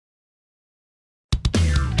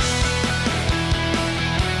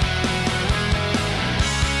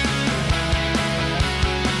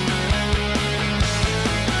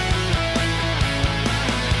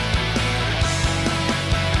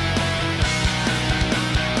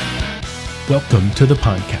Welcome to the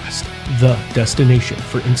podcast, the destination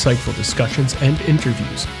for insightful discussions and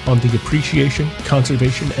interviews on the appreciation,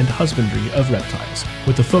 conservation, and husbandry of reptiles,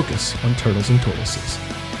 with a focus on turtles and tortoises.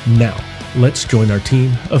 Now, let's join our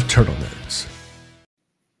team of turtle nerds.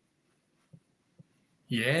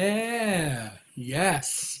 Yeah.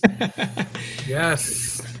 Yes.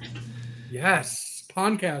 Yes.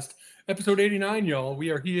 Podcast episode 89, y'all. We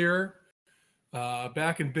are here,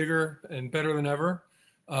 back and bigger and better than ever.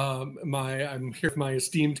 I'm here with my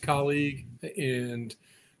esteemed colleague and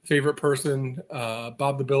favorite person,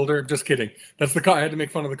 Bob the Builder. Just kidding. That's I had to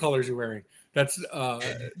make fun of the colors you're wearing. That's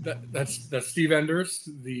Steve Enders,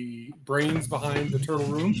 the brains behind the Turtle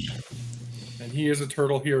Room, and he is a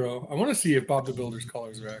turtle hero. I want to see if Bob the Builder's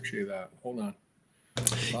colors are actually that. Hold on.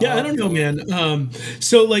 Yeah, I don't know, man.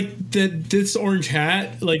 So like this orange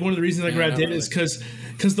hat, like one of the reasons I grabbed it is because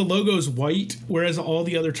the logo is white, whereas all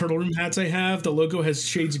the other Turtle Room hats I have, the logo has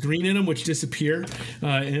shades of green in them, which disappear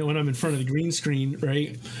and when I'm in front of the green screen,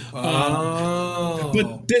 right?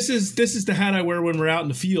 But this is the hat I wear when we're out in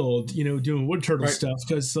the field, you know, doing wood turtle stuff,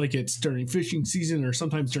 because like it's during fishing season or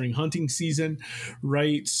sometimes during hunting season,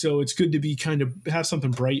 right? So it's good to be kind of have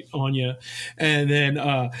something bright on you. And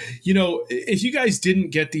then, you know, if you guys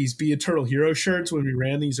didn't get these Be a Turtle Hero shirts when we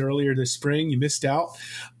ran these earlier this spring, you missed out.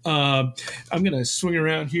 I'm gonna swing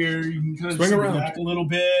around here. You can kind of swing around back a little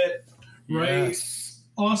bit, right? Yes.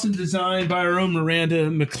 Awesome design by our own Miranda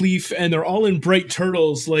McLeaf, and they're all in bright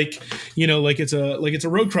turtles, like you know, like it's a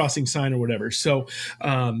road crossing sign or whatever. So,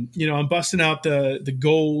 you know, I'm busting out the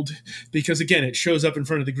gold because again, it shows up in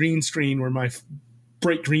front of the green screen where my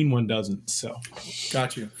bright green one doesn't. So,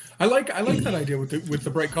 got you. I like that idea with the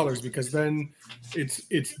bright colors, because then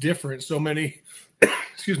it's different. So many,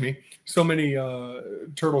 excuse me. So many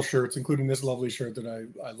turtle shirts, including this lovely shirt that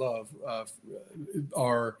I love,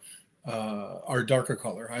 are darker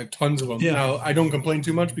color. I have tons of them. Yeah. Now, I don't complain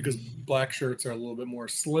too much because black shirts are a little bit more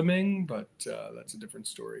slimming, but that's a different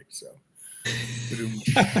story. So,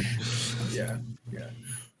 yeah,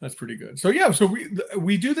 that's pretty good. So yeah, so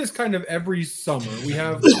we do this kind of every summer. We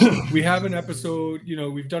have an episode. You know,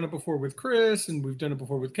 we've done it before with Chris, and we've done it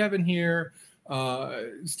before with Kevin here.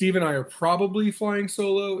 Steve and I are probably flying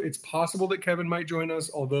solo. It's possible that Kevin might join us,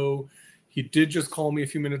 although he did just call me a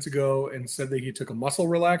few minutes ago and said that he took a muscle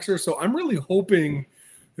relaxer. So I'm really hoping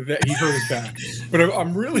that he hurt his back, but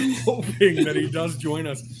I'm really hoping that he does join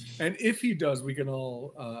us. And if he does, we can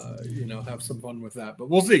all, you know, have some fun with that, but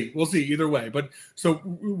we'll see either way. But so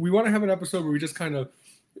we want to have an episode where we just kind of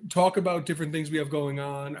talk about different things we have going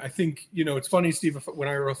on. I think, you know, it's funny, Steve, when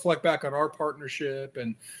I reflect back on our partnership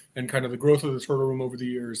and kind of the growth of the Turtle Room over the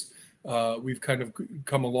years, we've kind of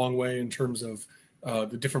come a long way in terms of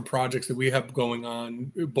the different projects that we have going on,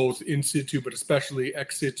 both in situ, but especially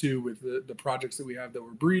ex situ with the projects that we have that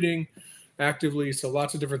we're breeding actively. So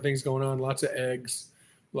lots of different things going on, lots of eggs,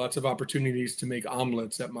 lots of opportunities to make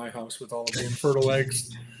omelets at my house with all of the infertile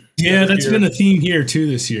eggs. Yeah, that's been a theme here too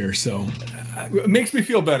this year. So it makes me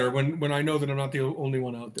feel better when I know that I'm not the only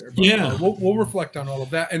one out there. But, yeah, we'll reflect on all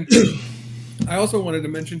of that. And I also wanted to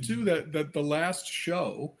mention too that the last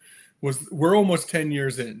show we're almost 10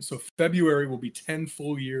 years in. So February will be 10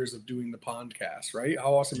 full years of doing the podcast, right?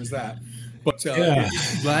 How awesome is that? But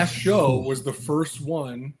last show was the first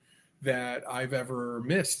one that I've ever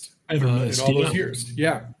missed in all those years.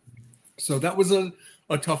 Yeah. So that was a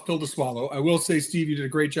tough pill to swallow. I will say, Steve, you did a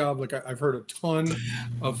great job. Like I've heard a ton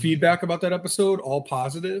of feedback about that episode, all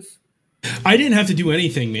positive. I didn't have to do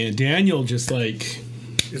anything, man. Daniel just like...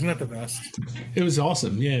 Isn't that the best? It was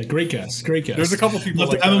awesome. Yeah, great guest. There's a couple people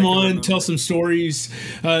love to have him on, tell some stories.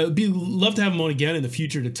 Love to have him on again in the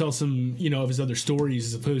future to tell some, you know, of his other stories,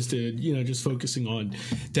 as opposed to, you know, just focusing on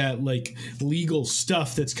that like legal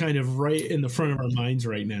stuff that's kind of right in the front of our minds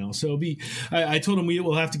right now. So I told him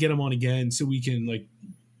we'll have to get him on again so we can like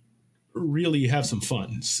really have some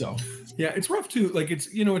fun. So yeah, it's rough too. Like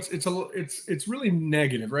it's, you know, it's really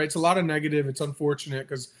negative, right? It's a lot of negative. It's unfortunate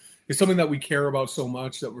because it's something that we care about so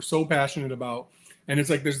much, that we're so passionate about. And it's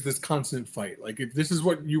like there's this constant fight. Like if this is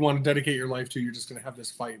what you want to dedicate your life to, you're just going to have this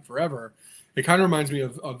fight forever. It kind of reminds me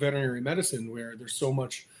of veterinary medicine, where there's so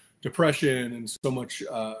much depression and so much,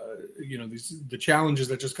 you know, the challenges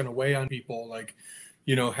that just kind of weigh on people, like,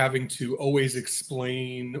 you know, having to always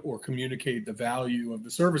explain or communicate the value of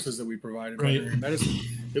the services that we provide in veterinary medicine.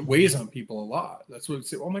 It weighs on people a lot. That's what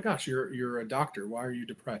it's, oh my gosh, you're a doctor. Why are you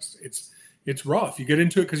depressed? It's rough. You get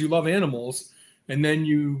into it because you love animals. And then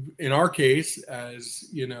you, in our case, as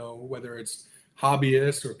you know, whether it's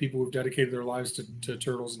hobbyists or people who've dedicated their lives to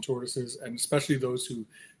turtles and tortoises, and especially those who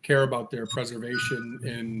care about their preservation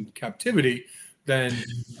in captivity, then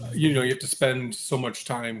you have to spend so much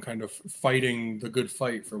time kind of fighting the good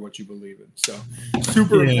fight for what you believe in. So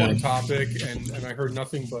super important topic, and I heard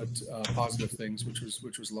nothing but positive things,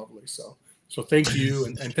 which was lovely. So thank you,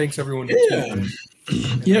 and thanks everyone.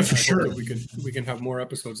 For sure. We can have more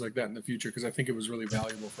episodes like that in the future, because I think it was really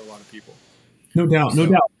valuable for a lot of people. No doubt.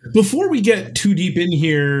 Before we get too deep in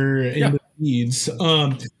here in the weeds,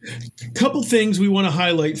 couple things we want to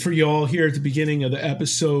highlight for y'all here at the beginning of the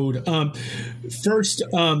episode. First,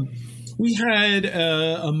 we had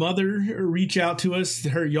a mother reach out to us.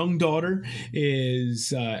 Her young daughter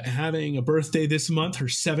is having a birthday this month, her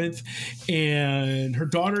 7th, and her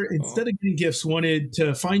daughter, instead of getting gifts, wanted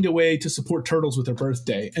to find a way to support Turtles with her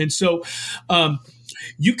birthday. And so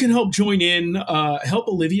you can help join in, help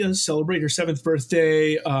Olivia celebrate her 7th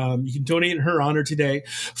birthday. You can donate in her honor today.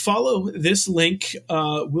 Follow this link.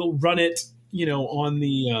 We'll run it,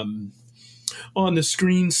 on the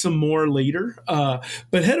screen some more later.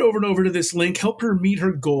 But head over to this link. Help her meet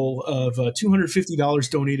her goal of $250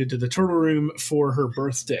 donated to the Turtle Room for her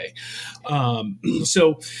birthday. How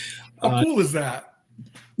cool is that?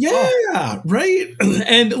 Yeah, right.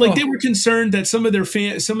 And they were concerned that some of her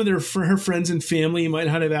friends and family might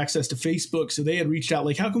not have access to Facebook, so they had reached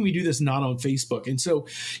out how can we do this not on Facebook? And so,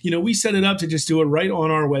 we set it up to just do it right on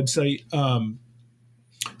our website.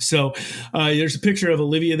 So there's a picture of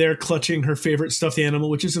Olivia there clutching her favorite stuffed animal,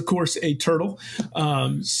 which is of course a turtle.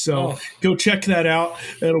 Go check that out.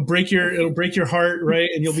 It'll break your heart, right?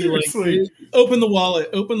 And you'll be like, open the wallet.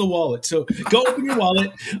 So go open your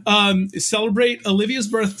wallet, celebrate Olivia's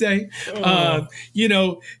birthday,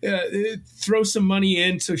 throw some money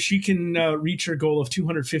in so she can reach her goal of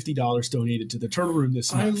 $250 donated to the Turtle Room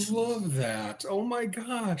this month. I love that. Oh my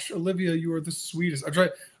gosh, Olivia, you are the sweetest.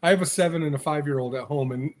 I have a 7 and a 5-year-old at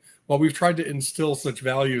home, and while we've tried to instill such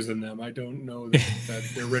values in them, I don't know that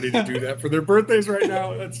they're ready to do that for their birthdays right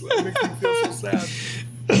now. That makes me feel so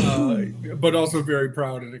sad, but also very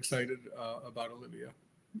proud and excited about Olivia.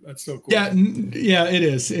 That's so cool. Yeah, it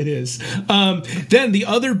is. It is. Then the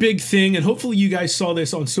other big thing, and hopefully you guys saw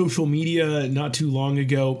this on social media not too long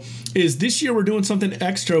ago, is this year we're doing something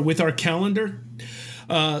extra with our calendar.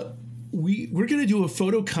 We're going to do a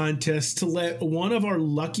photo contest to let one of our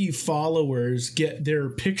lucky followers get their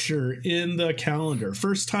picture in the calendar.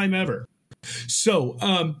 First time ever. So,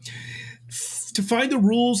 to find the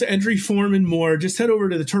rules, entry form, and more, just head over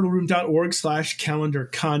to theturtleroom.org/calendar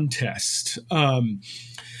contest.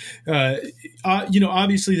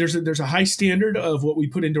 Obviously there's a high standard of what we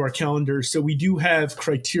put into our calendar. So we do have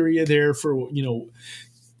criteria there for,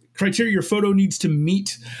 criteria your photo needs to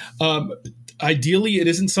meet. Ideally, it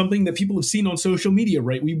isn't something that people have seen on social media,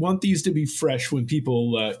 right? We want these to be fresh when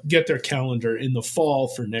people get their calendar in the fall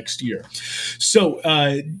for next year. So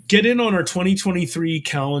get in on our 2023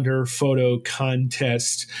 calendar photo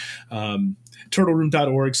contest,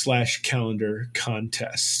 turtleroom.org/calendar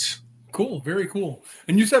contest. Cool. Very cool.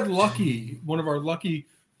 And you said lucky, one of our lucky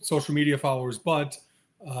social media followers, but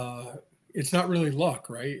it's not really luck,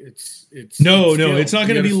 right? It's it's not going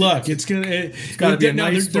to be luck. It's going to be a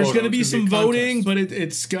nice there's going to be some voting,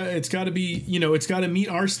 contest. but it's got to be, it's got to meet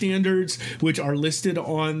our standards, which are listed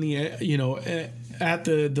on the at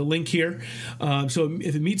the link here. So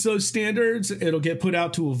if it meets those standards, it'll get put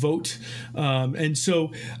out to a vote. And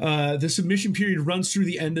so the submission period runs through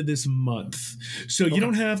the end of this month. So you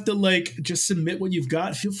don't have to just submit what you've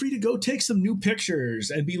got. Feel free to go take some new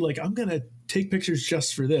pictures and be like, I'm going to take pictures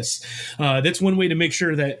just for this. That's one way to make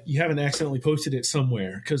sure that you haven't accidentally posted it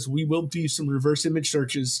somewhere, because we will do some reverse image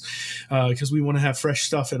searches because we want to have fresh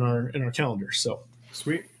stuff in our calendar. So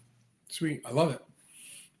sweet. I love it.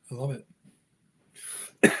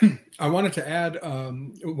 I wanted to add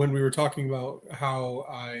when we were talking about how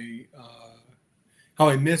I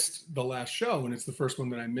missed the last show, and it's the first one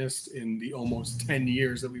that I missed in the almost 10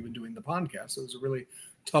 years that we've been doing the podcast. So it was a really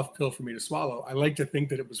tough pill for me to swallow. I like to think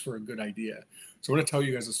that it was for a good idea. So I want to tell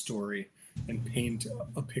you guys a story and paint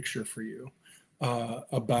a picture for you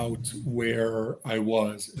about where I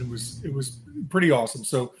was. It was pretty awesome.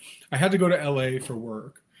 So I had to go to LA for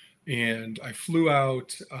work, and I flew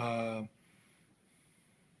out.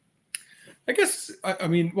 I guess,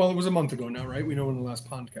 it was a month ago now, right? We know when the last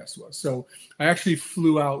podcast was. So I actually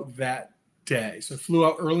flew out that day. So I flew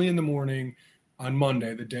out early in the morning on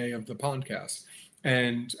Monday, the day of the podcast.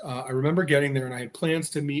 And I remember getting there, and I had plans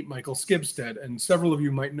to meet Michael Skibstead. And several of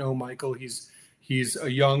you might know Michael. He's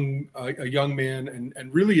a young man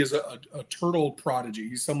and really is a turtle prodigy.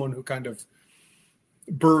 He's someone who kind of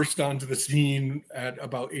burst onto the scene at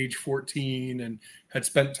about age 14 and had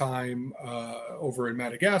spent time over in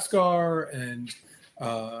Madagascar and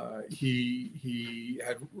He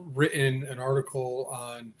had written an article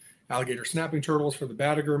on alligator snapping turtles for the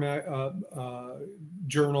Batagur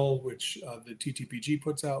journal, which the TTPG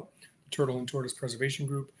puts out, the Turtle and Tortoise Preservation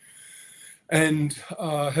Group, and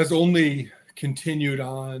has only continued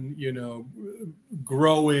on,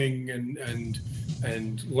 growing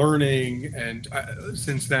and learning, and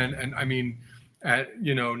since then. And I mean, at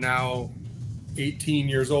now 18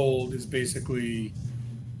 years old is basically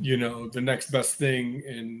the next best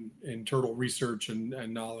thing in turtle research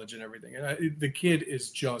and knowledge and everything. And the kid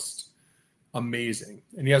is just amazing.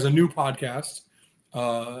 And he has a new podcast.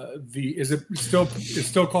 It's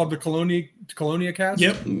still called the Colonia Cast?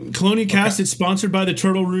 Yep, Colonia Cast. Okay. It's sponsored by the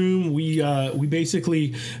Turtle Room. We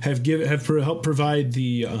basically have helped provide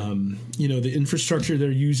the the infrastructure they're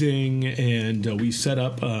using, and we've set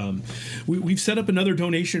up another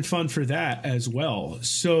donation fund for that as well.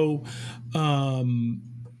 So.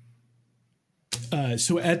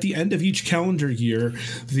 So at the end of each calendar year,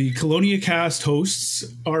 the Colonia Cast hosts,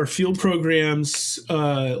 our field programs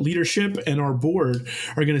leadership, and our board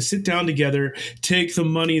are going to sit down together, take the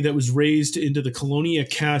money that was raised into the Colonia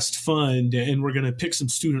Cast fund, and we're going to pick some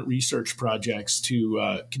student research projects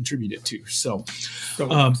to contribute it to. So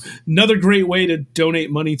another great way to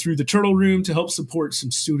donate money through the Turtle Room to help support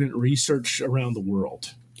some student research around the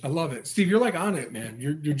world. I love it, Steve. You're like on it, man.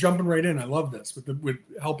 You're jumping right in. I love this with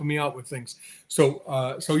helping me out with things.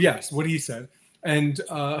 So yes, what he said, and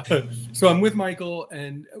so I'm with Michael,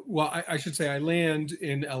 and I should say I land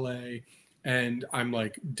in LA, and I'm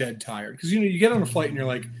like dead tired because you get on a flight and you're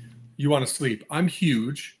like you want to sleep. I'm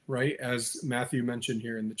huge, right? As Matthew mentioned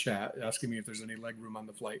here in the chat, asking me if there's any leg room on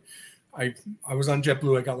the flight. I was on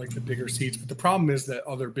JetBlue. I got like the bigger seats, but the problem is that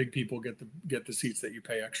other big people get the seats that you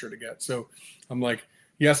pay extra to get. So I'm like.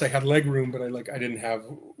 Yes, I had leg room, but I didn't have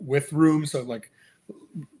width room. So I'm like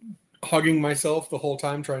hugging myself the whole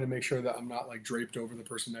time, trying to make sure that I'm not like draped over the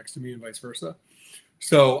person next to me and vice versa.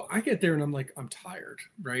 So I get there and I'm like, I'm tired,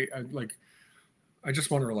 right? I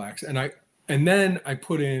just want to relax. And then I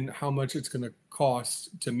put in how much it's going to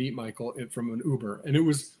cost to meet Michael from an Uber. And it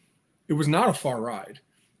was not a far ride.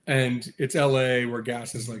 And it's LA where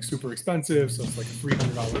gas is like super expensive. So it's like a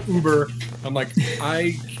 $300 Uber. I'm like,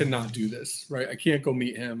 I cannot do this, right? I can't go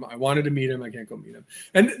meet him. I wanted to meet him. I can't go meet him.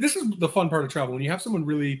 And this is the fun part of travel. When you have someone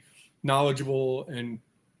really knowledgeable and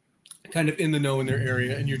kind of in the know in their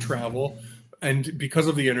area and you travel, and because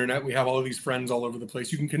of the internet, we have all of these friends all over the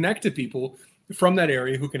place. You can connect to people from that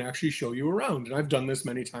area who can actually show you around. And I've done this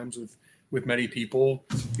many times with many people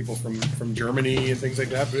from Germany and things like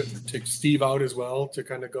that, but take Steve out as well to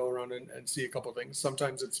kind of go around and see a couple of things.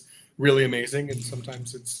 Sometimes it's really amazing and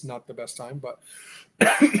sometimes it's not the best time, but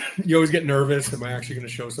you always get nervous. Am I actually going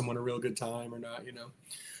to show someone a real good time or not,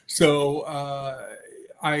 So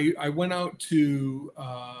I went out to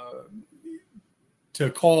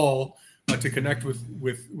call to connect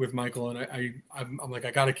with Michael, and I'm like,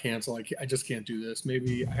 I got to cancel. I just can't do this.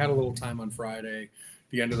 Maybe I had a little time on Friday,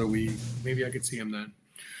 the end of the week. Maybe I could see him then.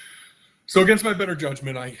 So against my better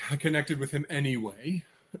judgment, I connected with him anyway,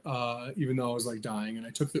 even though I was like dying, and I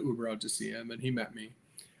took the Uber out to see him, and he met me.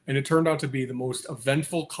 And it turned out to be the most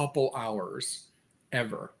eventful couple hours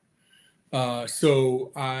ever.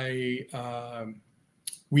 So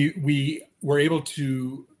we were able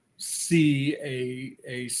to see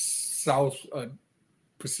a South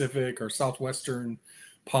Pacific or Southwestern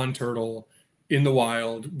pond turtle in the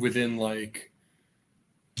wild within like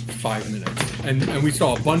 5 minutes, and we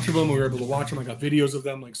saw a bunch of them. We were able to watch them. I got videos of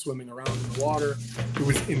them like swimming around in the water. It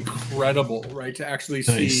was incredible, right, to actually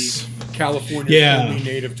see California's only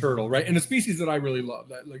native turtle, right, and a species that I really love.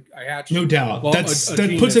 That like I hatched, no doubt,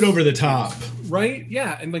 that puts it over the top, right?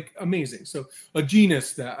 Yeah, and like amazing. So a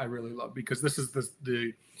genus that I really love because this is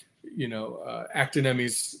the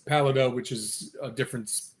Actinemys pallida, which is a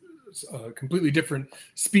completely different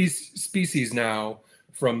species now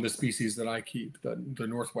from the species that I keep, the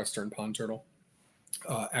northwestern pond turtle,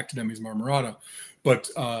 Actinemys marmorata.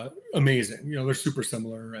 But amazing, they're super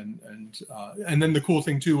similar, and then the cool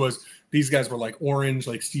thing too was these guys were like orange,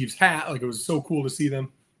 like Steve's hat. Like it was so cool to see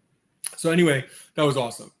them. So anyway, that was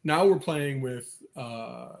awesome. Now we're playing with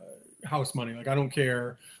house money. Like I don't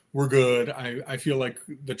care. We're good. I feel like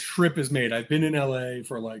the trip is made. I've been in LA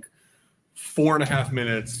for like 4.5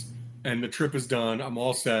 minutes and the trip is done. I'm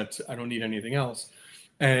all set. I don't need anything else.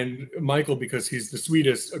 And Michael, because he's the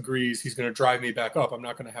sweetest, agrees he's going to drive me back up. I'm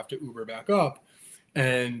not going to have to Uber back up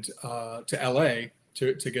and to LA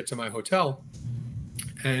to get to my hotel.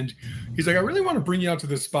 And he's like, I really want to bring you out to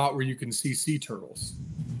this spot where you can see sea turtles.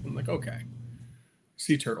 I'm like, okay.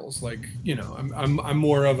 sea turtles. Like, you know, I'm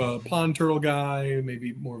more of a pond turtle guy,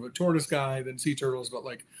 maybe more of a tortoise guy than sea turtles, but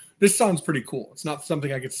like this sounds pretty cool. It's not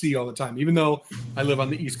something I could see all the time, even though I live on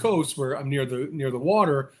the East Coast where I'm near the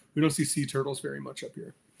water. We don't see sea turtles very much up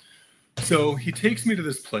here. So he takes me to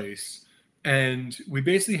this place, and we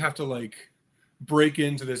basically have to like break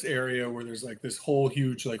into this area where there's like this whole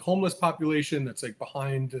huge like homeless population that's like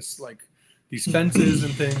behind this like these fences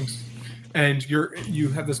and things. And you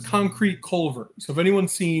have this concrete culvert. So if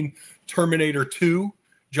anyone's seen Terminator 2,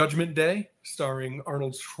 Judgment Day, starring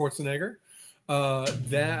Arnold Schwarzenegger,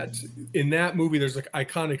 that in that movie there's like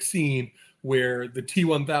iconic scene where the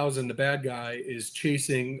T-1000, the bad guy, is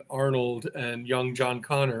chasing Arnold and young John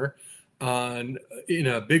Connor in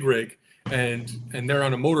a big rig, and they're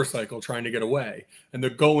on a motorcycle trying to get away, and they're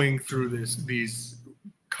going through these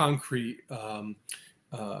concrete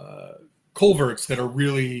culverts that are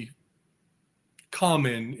really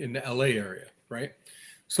common in the LA area, right?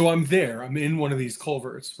 So I'm in one of these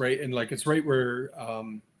culverts, right? And like it's right where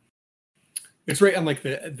it's right on like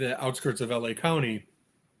the outskirts of LA County,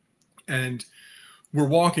 and we're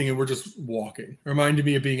walking and we're just walking. Reminded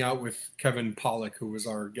me of being out with Kevin Pollak, who was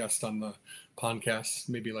our guest on the podcast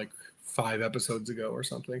maybe like 5 episodes ago or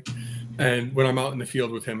something. And when I'm out in the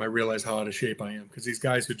field with him, I realize how out of shape I am, because these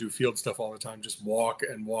guys who do field stuff all the time just walk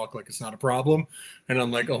and walk like it's not a problem. And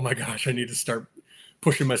I'm like, oh my gosh, I need to start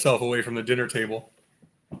pushing myself away from the dinner table.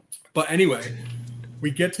 But anyway,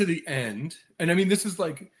 we get to the end. And I mean, this is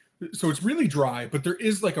like, so it's really dry, but there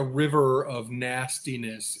is like a river of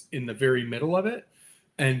nastiness in the very middle of it.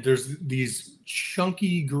 And there's these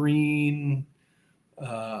chunky green,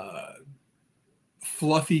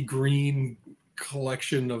 fluffy green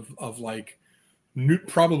collection of like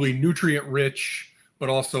probably nutrient rich, but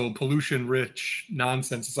also pollution rich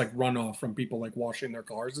nonsense. It's like runoff from people like washing their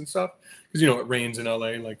cars and stuff. Because, you know, it rains in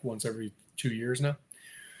LA like once every 2 years now.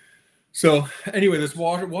 So anyway, this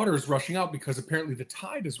water is rushing out because apparently the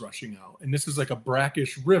tide is rushing out. And this is like a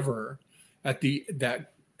brackish river that's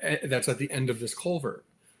at the end of this culvert.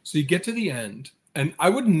 So you get to the end, and I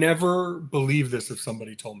would never believe this if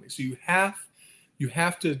somebody told me. So you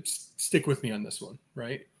have to stick with me on this one,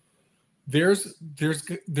 right? There's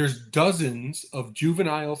dozens of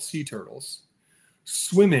juvenile sea turtles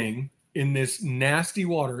swimming in this nasty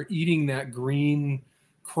water, eating that green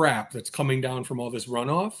crap that's coming down from all this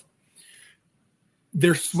runoff.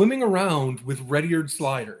 They're swimming around with red-eared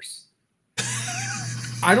sliders.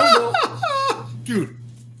 I don't know, dude.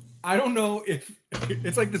 I don't know if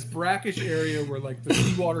it's like this brackish area where like the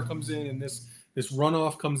seawater comes in and this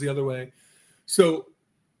runoff comes the other way. So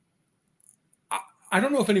I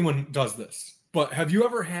don't know if anyone does this, but have you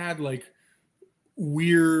ever had like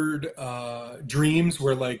weird dreams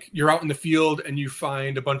where like you're out in the field and you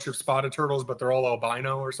find a bunch of spotted turtles, but they're all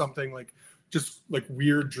albino or something? Like just like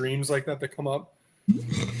weird dreams like that come up.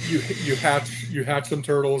 You hatch some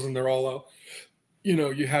turtles and they're all out. You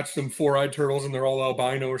know, you hatch some 4-eyed turtles and they're all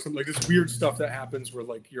albino or something. Like this weird stuff that happens where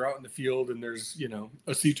like you're out in the field and there's, you know,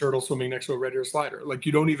 a sea turtle swimming next to a red-eared slider. Like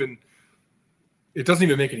it doesn't even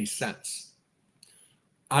make any sense.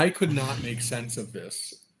 I could not make sense of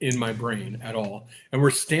this in my brain at all. And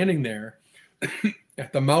we're standing there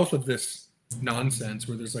at the mouth of this nonsense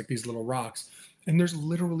where there's like these little rocks, and there's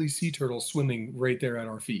literally sea turtles swimming right there at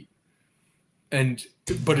our feet.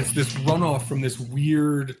 But it's this runoff from this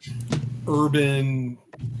weird urban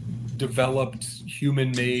developed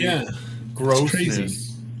human-made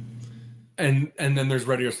grossness. And then there's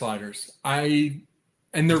red-eared sliders. And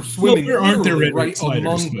they're swimming. Well, aren't there right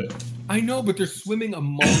sliders, among. But... I know, but they're swimming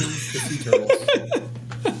among the sea turtles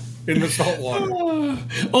in the salt water.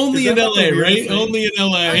 Only in LA, right? Only in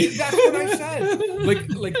LA. That's what I said.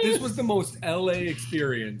 Like this was the most LA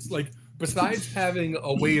experience. Like besides having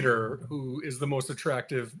a waiter who is the most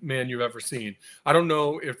attractive man you've ever seen, I don't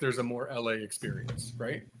know if there's a more LA experience,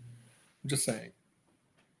 right? I'm just saying.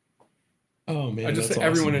 Oh man, I just that's say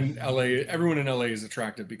awesome. everyone in LA is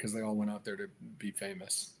attractive because they all went out there to be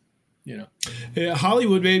famous. You know. Yeah,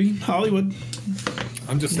 Hollywood, baby. Hollywood.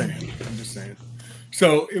 I'm just saying.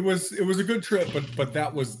 So it was a good trip, but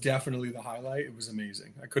that was definitely the highlight. It was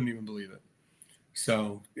amazing. I couldn't even believe it.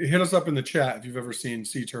 So hit us up in the chat if you've ever seen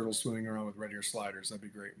sea turtles swimming around with red-eared sliders. That'd be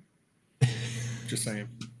great. Just saying.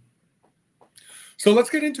 So let's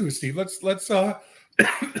get into it, Steve. Let's sorry,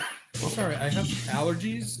 I have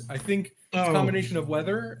allergies. I think it's a combination of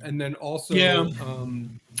weather and then also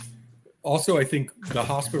also I think the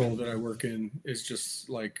hospital that I work in is just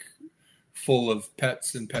like full of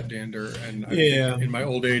pets and pet dander, and in my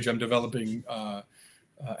old age I'm developing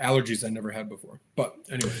allergies I never had before. But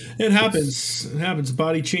anyway, it happens.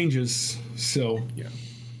 Body changes. So yeah,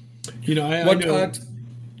 you know, I know.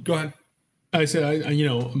 Go ahead. I said,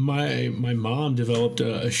 my mom developed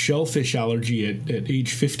a shellfish allergy at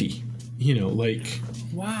age 50.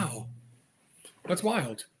 Wow, that's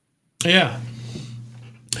wild. Yeah.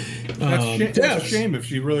 That's a shame if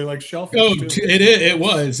she really likes shellfish. Oh, it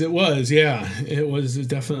was. Yeah, it was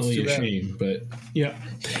definitely a shame. But yeah.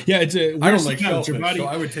 It's I don't like shellfish, so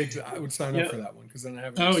I would sign up for that one because then I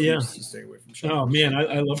have an excuse to stay away from shellfish. Oh man,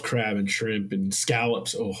 I love crab and shrimp and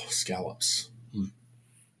scallops. Oh, scallops.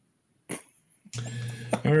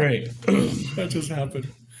 All right. That just happened.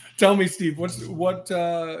 Tell me, Steve, what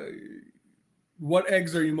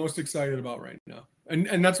eggs are you most excited about right now?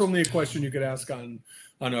 And that's only a question you could ask on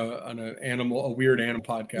a weird animal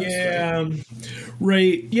podcast. Yeah.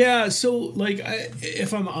 Right. Yeah. So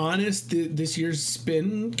if I'm honest, this year's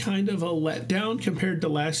been kind of a letdown compared to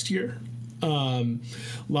last year. A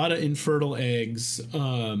lot of infertile eggs.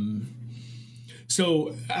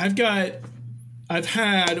 So I've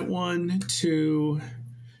had 1, 2,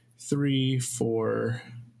 3, 4,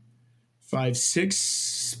 5, 6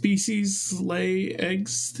 species lay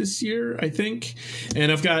eggs this year, I think,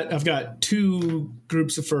 and I've got 2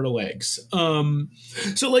 groups of fertile eggs.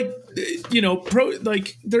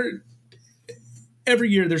 They're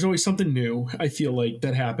every year there's always something new, I feel like,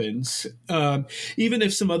 that happens, even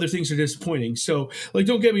if some other things are disappointing. So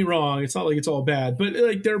don't get me wrong, it's not like it's all bad, but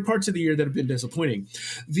there are parts of the year that have been disappointing.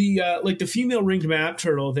 The female ringed map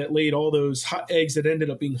turtle that laid all those eggs that ended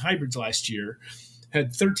up being hybrids last year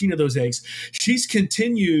had 13 of those eggs. She's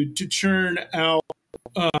continued to churn out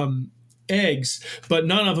eggs, but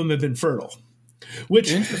none of them have been fertile.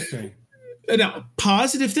 Which, interesting. Now,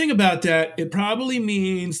 positive thing about that, it probably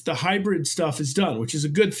means the hybrid stuff is done, which is a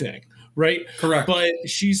good thing, right? Correct. But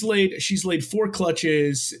she's laid 4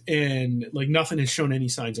 clutches and nothing has shown any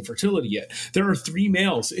signs of fertility yet. There are 3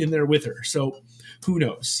 males in there with her, so who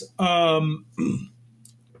knows?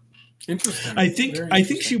 Interesting. I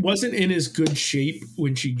think she wasn't in as good shape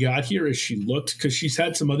when she got here as she looked, because she's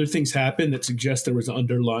had some other things happen that suggest there was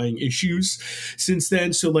underlying issues since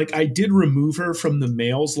then. So I did remove her from the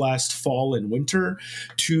males last fall and winter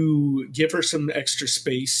to give her some extra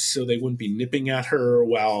space so they wouldn't be nipping at her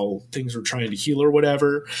while things were trying to heal or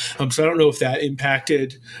whatever. So I don't know if that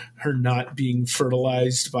impacted her not being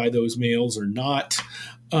fertilized by those males or not.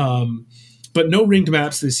 But no ringed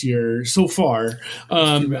maps this year so far.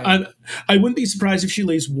 I wouldn't be surprised if she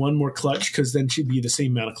lays 1 more clutch, because then she'd be the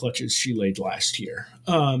same amount of clutches she laid last year.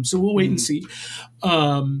 So we'll wait and see.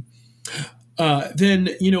 Then,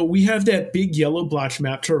 we have that big yellow blotch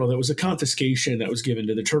map turtle that was a confiscation that was given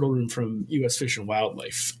to the turtle room from U.S. Fish and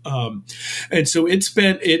Wildlife. And so it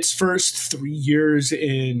spent its first 3 years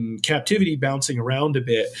in captivity bouncing around a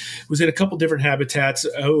bit. It was in a couple different habitats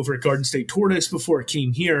over at Garden State Tortoise before it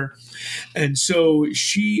came here. And so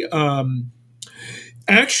she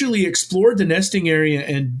actually explored the nesting area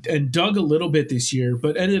and dug a little bit this year,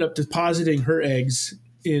 but ended up depositing her eggs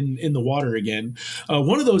in the water again.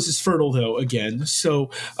 One of those is fertile though again.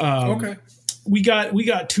 So okay. We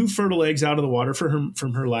got 2 fertile eggs out of the water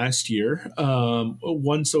from her last year.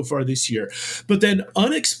 1 so far this year. But then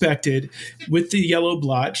unexpected with the yellow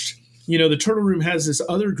blotch, the turtle room has this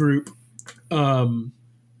other group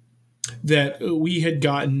that we had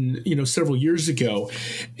gotten, several years ago.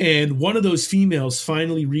 And one of those females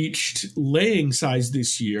finally reached laying size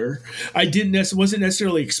this year. I wasn't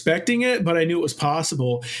necessarily expecting it, but I knew it was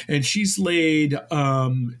possible. And she's laid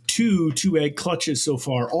 2 egg clutches so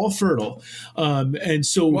far, all fertile. And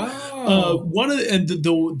so wow.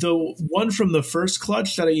 the one from the first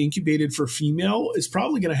clutch that I incubated for female is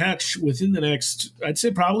probably going to hatch within the next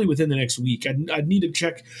week. I'd need to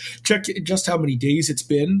check just how many days it's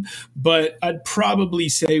been, but I'd probably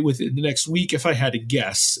say within the next week if I had to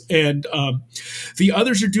guess. And the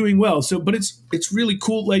others are doing well. So, but it's really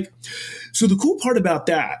cool. So the cool part about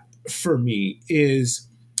that for me is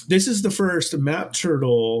this is the first map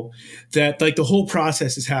turtle that the whole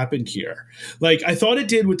process has happened here. I thought it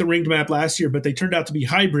did with the ringed map last year, but they turned out to be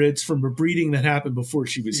hybrids from a breeding that happened before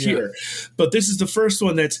she was here. But this is the first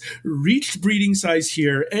one that's reached breeding size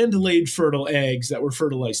here and laid fertile eggs that were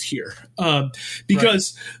fertilized here.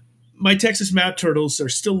 Because my Texas map turtles are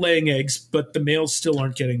still laying eggs, but the males still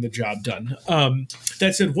aren't getting the job done.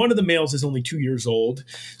 That said, one of the males is only 2 years old.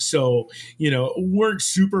 So, weren't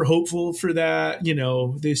super hopeful for that,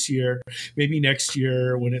 this year, maybe next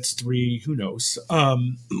year when it's 3, who knows?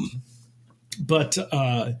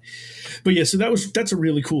 But yeah, so that's a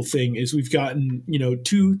really cool thing is we've gotten,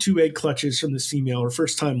 two egg clutches from this female, her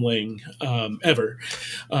first time laying ever.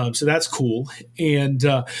 So that's cool. And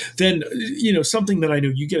then, something that I know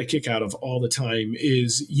you get a kick out of all the time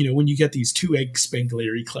is, when you get these 2 egg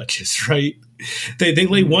Spengleri clutches, right? They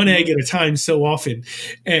lay 1 egg at a time so often.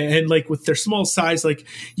 And like with their small size, like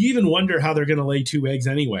you even wonder how they're going to lay 2 eggs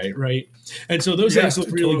anyway, right? And so those eggs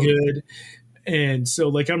look really good. And so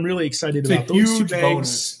like I'm really excited about those 2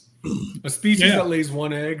 eggs. A species that lays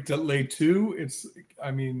 1 egg to lay 2,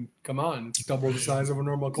 come on, it's double the size of a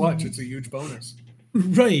normal clutch. It's a huge bonus.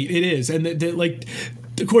 Right, it is. And like,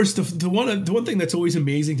 of course, the one thing that's always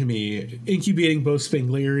amazing to me, incubating both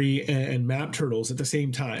Spengleri and map turtles at the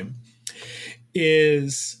same time,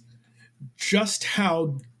 is just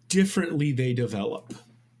how differently they develop.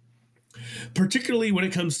 Particularly when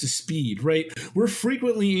it comes to speed, right? We're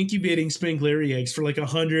frequently incubating Spengleri eggs for like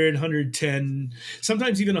 100, 110,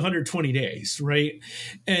 sometimes even 120 days, right?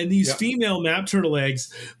 And these female map turtle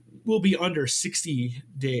eggs will be under 60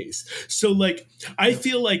 days. So like, I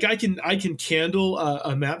feel like I can candle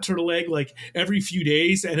a map turtle egg like every few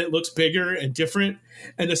days and it looks bigger and different.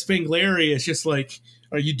 And the Spengleri is just like,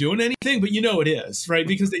 are you doing anything? But it is, right?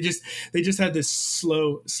 Because they just had this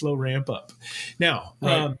slow ramp up. Now,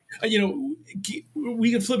 right.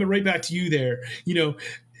 We can flip it right back to you there.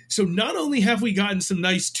 So not only have we gotten some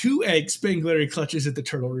nice 2 egg Spengleri clutches at the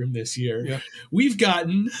Turtle Room this year, we've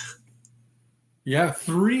gotten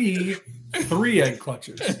 3 egg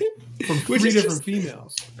clutches from 3 different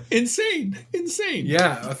females. Insane.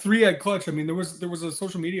 Yeah, a 3 egg clutch. I mean, there was a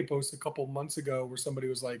social media post a couple months ago where somebody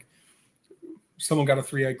was like, someone got a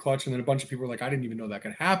 3 egg clutch, and then a bunch of people were like, I didn't even know that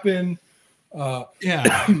could happen.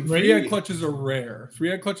 3 egg clutches are rare.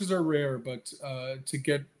 3 egg clutches are rare, but to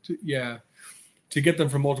get them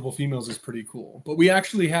from multiple females is pretty cool. But we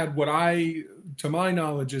actually had what to my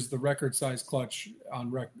knowledge, is the record size clutch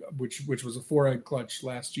on which was a 4 egg clutch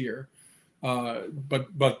last year.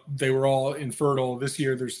 But they were all infertile. This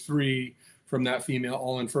year there's 3 from that female,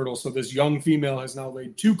 all infertile. So this young female has now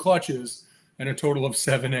laid 2 clutches and a total of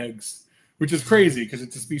 7 eggs. Which is crazy because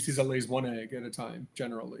it's a species that lays 1 egg at a time,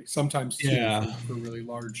 generally. Sometimes 2 for really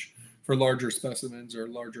larger specimens or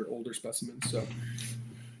older specimens. So,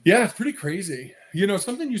 yeah, it's pretty crazy.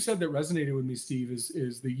 Something you said that resonated with me, Steve,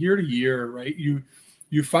 is the year to year, right? You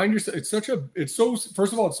find yourself.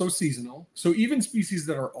 First of all, it's so seasonal. So even species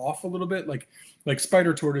that are off a little bit, like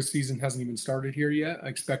spider tortoise season hasn't even started here yet. I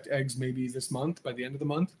expect eggs maybe this month, by the end of the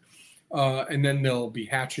month. And then they'll be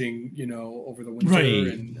hatching, over the winter, right.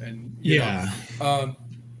 and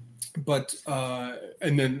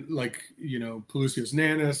and then like Pelusius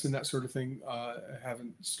nanus and that sort of thing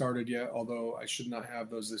haven't started yet. Although I should not have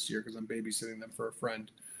those this year because I'm babysitting them for a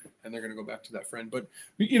friend, and they're going to go back to that friend. But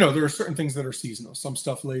there are certain things that are seasonal. Some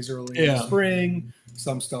stuff lays early in the spring.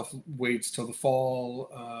 Some stuff waits till the fall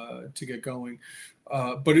to get going.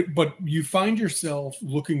 But you find yourself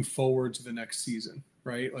looking forward to the next season,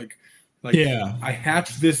 right? Like I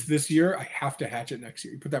hatched this year, I have to hatch it next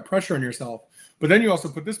year. You put that pressure on yourself, but then you also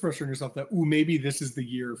put this pressure on yourself that, maybe this is the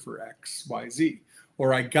year for X, Y, Z.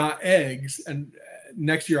 Or I got eggs and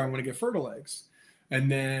next year I'm going to get fertile eggs.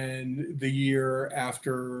 And then the year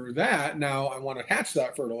after that, now I want to hatch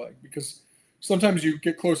that fertile egg, because sometimes you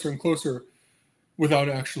get closer and closer without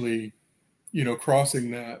actually,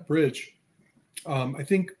 crossing that bridge. I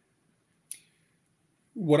think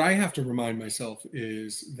what I have to remind myself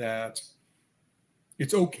is that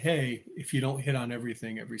it's okay if you don't hit on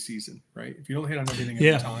everything every season, right? If you don't hit on everything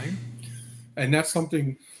every time. And that's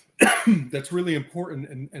something that's really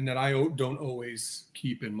important and that I don't always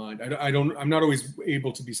keep in mind. I'm not always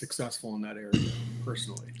able to be successful in that area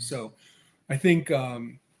personally. So I think,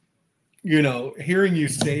 hearing you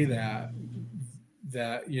say that,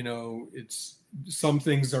 it's some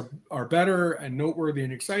things are better and noteworthy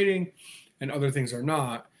and exciting, and other things are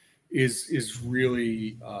not, is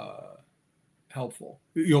really helpful.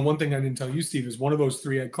 One thing I didn't tell you, Steve, is one of those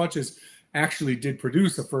 3 egg clutches actually did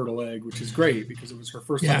produce a fertile egg, which is great because it was her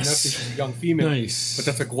first time nesting. She's a young female. Nice. But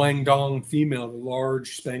that's a Guangdong female, the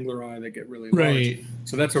large Spengleri that get really large. Right.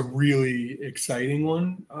 So that's a really exciting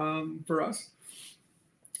one for us.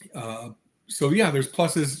 So yeah, there's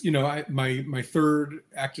pluses. My third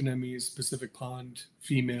Actinemys Pacific Pond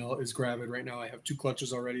female is gravid right now. I have 2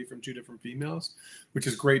 clutches already from 2 different females, which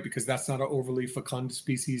is great because that's not an overly fecund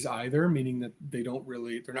species either, meaning that they're not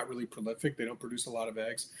really prolific. They don't produce a lot of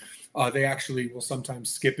eggs. They actually will sometimes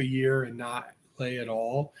skip a year and not lay at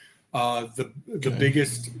all. The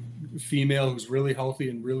biggest female who's really healthy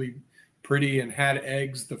and really pretty and had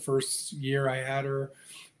eggs the first year I had her,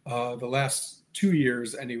 the last 2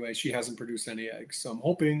 years anyway, she hasn't produced any eggs. So I'm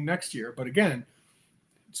hoping next year. But again,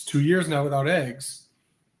 it's 2 years now without eggs.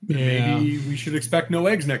 Maybe we should expect no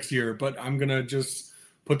eggs next year. But I'm gonna just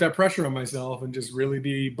put that pressure on myself and just really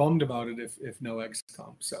be bummed about it if no eggs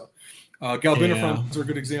come. So Galbinifrons are a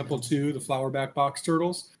good example too. The flowerback box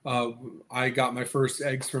turtles. I got my first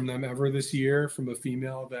eggs from them ever this year from a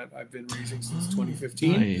female that I've been raising since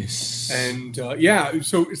 2015. Nice. And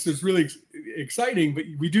so it's really exciting. But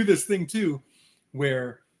we do this thing too,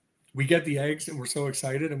 where we get the eggs and we're so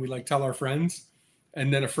excited and we like tell our friends.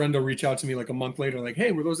 And then a friend will reach out to me like a month later, like,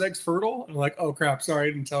 "Hey, were those eggs fertile?" And I'm like, "Oh crap, sorry,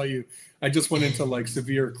 I didn't tell you. I just went into like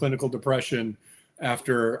severe clinical depression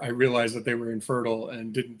after I realized that they were infertile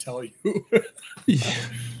and didn't tell you."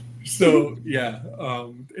 So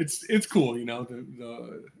it's cool,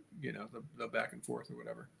 the back and forth or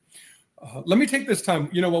whatever. Let me take this time,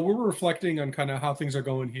 while we're reflecting on kind of how things are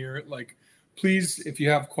going here, like, please, if you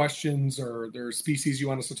have questions or there are species you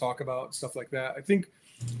want us to talk about, stuff like that. I think,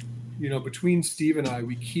 between Steve and I,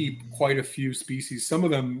 we keep quite a few species. Some of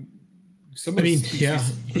the species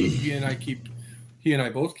he and I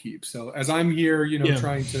both keep. So as I'm here,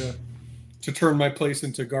 trying to turn my place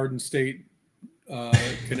into Garden State,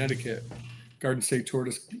 Connecticut, Garden State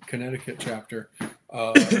Tortoise, Connecticut chapter,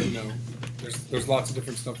 there's lots of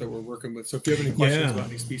different stuff that we're working with. So if you have any questions about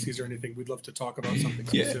any species or anything, we'd love to talk about something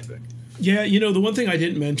specific. Yeah, the one thing I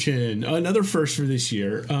didn't mention, another first for this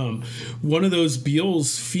year, one of those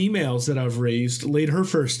Beals females that I've raised laid her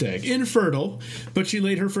first egg, infertile, but she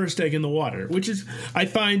laid her first egg in the water, which is, I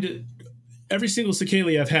find every single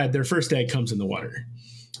Cicalia I've had, their first egg comes in the water.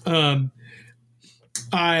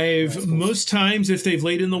 Most times, if they've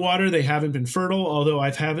laid in the water, they haven't been fertile, although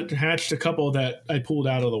I've hatched a couple that I pulled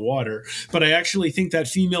out of the water. But I actually think that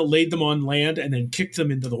female laid them on land and then kicked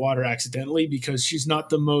them into the water accidentally because she's not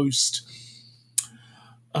the most...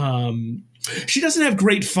 she doesn't have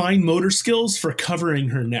great fine motor skills for covering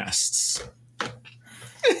her nests. Oh,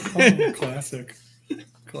 classic.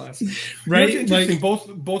 Right? Interesting.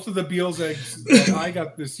 Both of the Beals eggs that I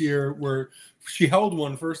got this year were... She held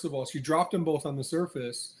one, first of all. She dropped them both on the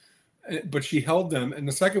surface, but she held them. And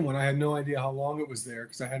the second one, I had no idea how long it was there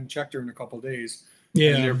because I hadn't checked her in a couple of days.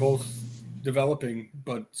 Yeah. And they're both developing.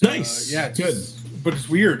 But nice. Good. But it's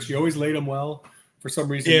weird. She always laid them well. For some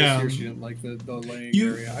reason this year she didn't like the laying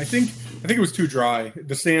area. I think it was too dry.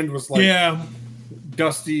 The sand was like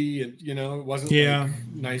dusty and it wasn't like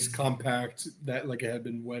nice compact that like it had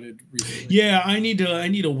been wetted recently. I need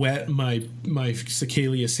to wet my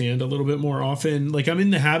Cicalia sand a little bit more often. Like I'm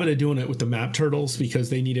in the habit of doing it with the map turtles because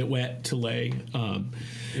they need it wet to lay.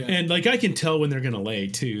 And like I can tell when they're gonna lay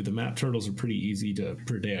too. The map turtles are pretty easy to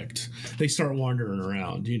predict. They start wandering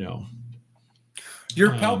around, You're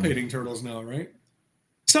palpating turtles now, right?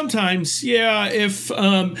 Sometimes, if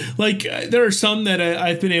there are some that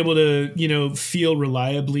I've been able to, feel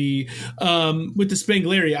reliably. With the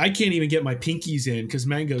Spengleriae, I can't even get my pinkies in because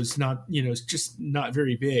Mango's not, just not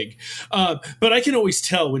very big. But I can always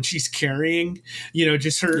tell when she's carrying,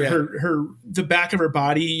 just her the back of her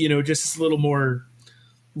body, just a little more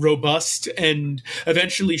robust, and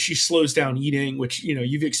eventually she slows down eating, which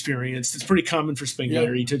you've experienced. It's pretty common for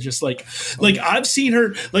Spengleriae to just like I've seen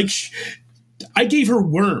her I gave her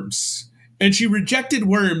worms and she rejected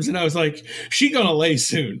worms. And I was like, she gonna lay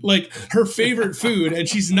soon, like her favorite food. And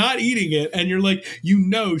she's not eating it. And you're like,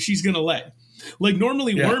 she's gonna lay. Like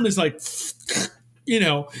normally worm is like,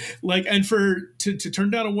 and to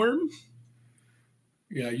turn down a worm.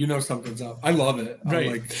 Yeah. Something's up. I love it.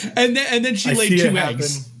 Right. And then she laid 2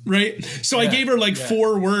 eggs. Right. So I gave her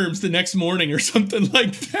 4 worms the next morning or something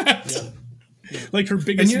like that. Like her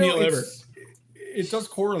biggest meal ever. It does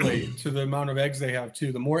correlate to the amount of eggs they have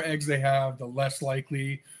too. The more eggs they have, the less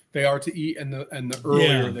likely they are to eat, and the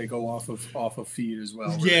earlier they go off of feed as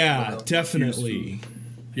well. Definitely.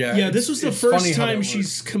 This was the first time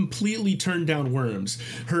she's completely turned down worms.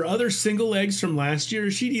 Her other single eggs from last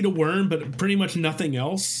year, she'd eat a worm, but pretty much nothing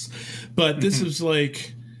else. But this was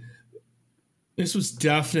this was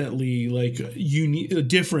definitely unique,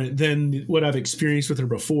 different than what I've experienced with her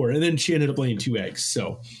before. And then she ended up laying 2 eggs.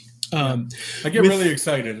 So. I get really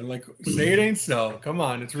excited and say it ain't so. Come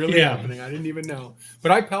on, it's really happening. I didn't even know.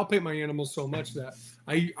 But I palpate my animals so much that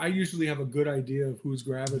I usually have a good idea of who's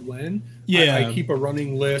gravid when. I keep a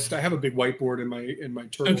running list. I have a big whiteboard in my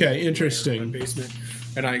turtle. Okay, interesting. In my basement,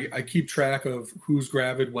 and I keep track of who's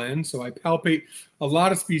gravid when. So I palpate a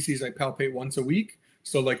lot of species. I palpate once a week.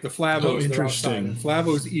 So like the flavos, interesting.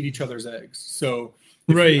 Flavos eat each other's eggs. So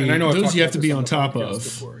and I know those you have to be on top of.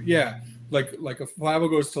 Before. Yeah. Like if Flavo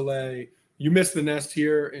goes to lay, you miss the nest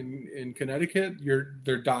here in Connecticut,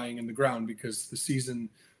 they're dying in the ground because the season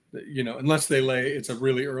unless they lay, it's a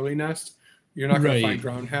really early nest. You're not going to find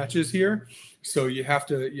ground hatches here. So you have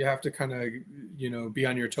to kind of, be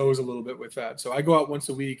on your toes a little bit with that. So I go out once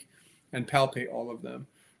a week and palpate all of them.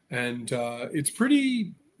 And it's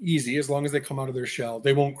pretty easy as long as they come out of their shell.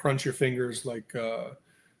 They won't crunch your fingers like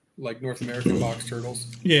North American box turtles.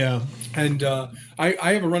 Yeah. And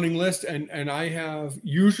I have a running list, and I have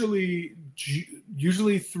usually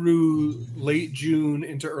through late June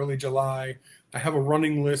into early July, I have a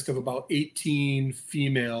running list of about 18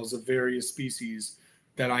 females of various species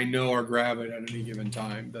that I know are gravid at any given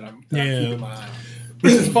time that I'm keeping my eye on.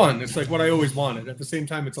 Which is fun. It's like what I always wanted. At the same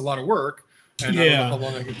time, it's a lot of work, and I don't know how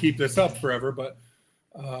long I can keep this up forever, but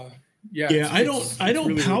I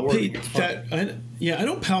don't palpate that. I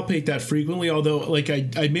don't palpate that frequently. Although, like,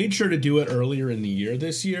 I made sure to do it earlier in the year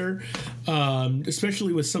this year,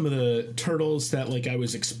 especially with some of the turtles that like I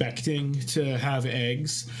was expecting to have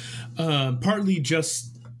eggs. Partly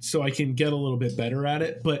just so I can get a little bit better at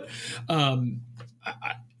it, but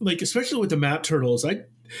especially with the map turtles,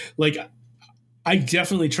 I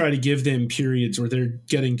definitely try to give them periods where they're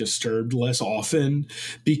getting disturbed less often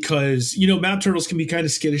because, map turtles can be kind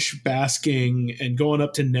of skittish basking and going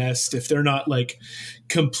up to nest. If they're not like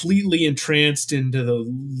completely entranced into the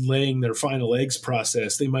laying their final eggs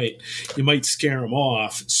process, you might scare them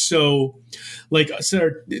off. So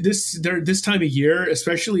this time of year,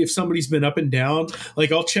 especially if somebody's been up and down,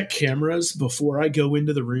 like I'll check cameras before I go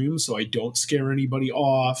into the room so I don't scare anybody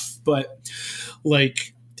off. But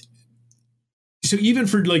so even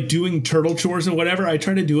for like doing turtle chores and whatever, I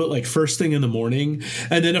try to do it like first thing in the morning.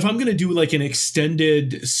 And then if I'm going to do like an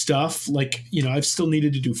extended stuff, like, I've still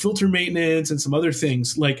needed to do filter maintenance and some other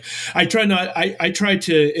things. Like I try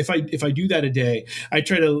to, if I do that a day, I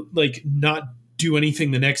try to like not do anything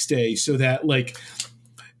the next day so that like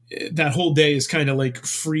that whole day is kind of like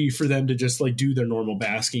free for them to just like do their normal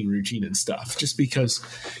basking routine and stuff, just because,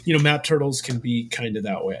 map turtles can be kind of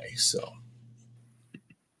that way. So.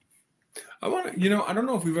 I want to, I don't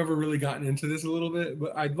know if we've ever really gotten into this a little bit,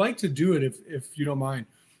 but I'd like to do it if you don't mind.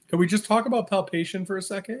 Can we just talk about palpation for a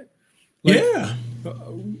second? This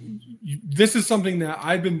is something that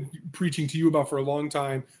I've been preaching to you about for a long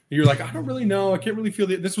time. You're like, I don't really know. I can't really feel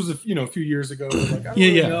it. This was a few years ago. Like, I don't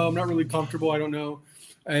really know. I'm not really comfortable. I don't know.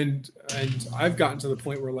 And I've gotten to the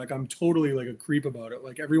point where like I'm totally like a creep about it.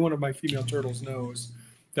 Like every one of my female turtles knows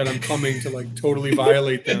that I'm coming to like totally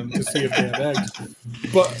violate them to see if they have eggs.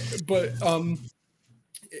 But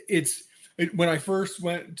when I first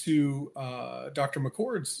went to Dr.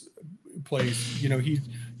 McCord's place,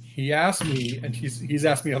 he asked me, and he's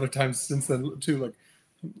asked me other times since then too,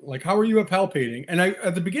 like how are you at palpating? And I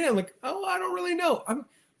at the beginning I'm like, oh, I don't really know. I'm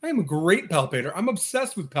a great palpator. I'm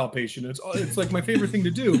obsessed with palpation. It's like my favorite thing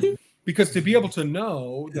to do, because to be able to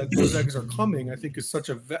know that those eggs are coming, I think is such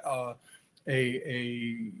a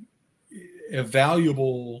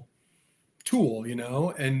valuable tool,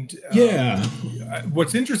 and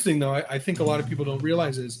what's interesting though, I think a lot of people don't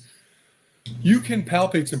realize is you can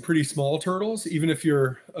palpate some pretty small turtles even if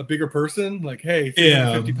you're a bigger person, like, hey,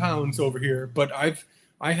 350 pounds over here. But I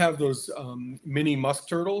have those mini musk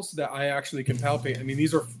turtles that I actually can palpate. I mean,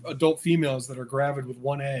 these are adult females that are gravid with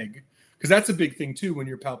one egg, because that's a big thing too when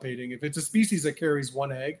you're palpating. If it's a species that carries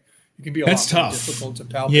one egg, it can be a lot more difficult to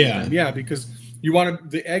palpate them. Yeah, because you want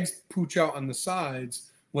the eggs pooch out on the sides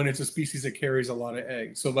when it's a species that carries a lot of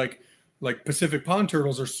eggs. So like Pacific pond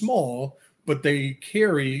turtles are small, but they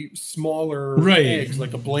carry smaller eggs.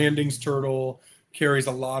 Like a Blanding's turtle carries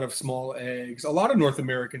a lot of small eggs. A lot of North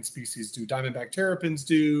American species do. Diamondback terrapins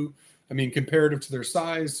do. I mean, comparative to their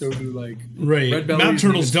size, so do like red bellies, map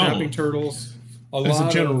turtles don't. Snapping turtles. As a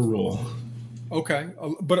general rule. Okay,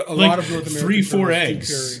 but a lot of North American 3-4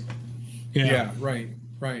 eggs. Yeah, right.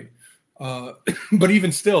 But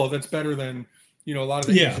even still, that's better than a lot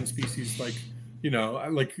of the Asian species. Like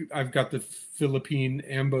I've got the Philippine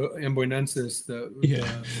amboinensis, the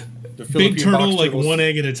Philippine big turtle, like turtles, one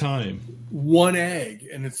egg at a time. One egg,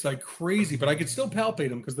 and it's like crazy. But I could still palpate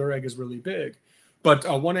them because their egg is really big. But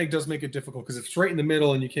one egg does make it difficult because if it's right in the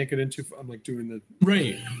middle and you can't get in too. I'm like doing the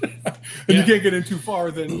and you can't get in too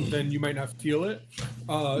far, then you might not feel it.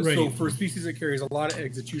 So for a species that carries a lot of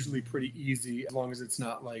eggs, it's usually pretty easy as long as it's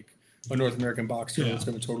not like a North American box turtle. It's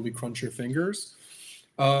going to totally crunch your fingers.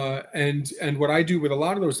 And what I do with a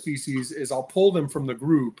lot of those species is I'll pull them from the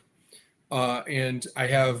group, and I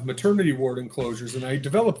have maternity ward enclosures, and I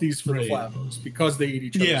develop these for the flavos because they eat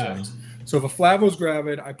each other's eggs. So if a flavo's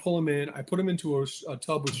gravid, I pull them in, I put them into a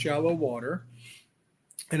tub with shallow water,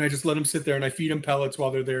 and I just let them sit there, and I feed them pellets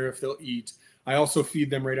while they're there if they'll eat. I also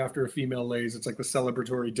feed them right after a female lays. It's like the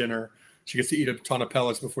celebratory dinner. She gets to eat a ton of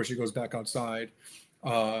pellets before she goes back outside.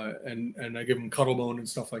 and I give them Cuddle Bone and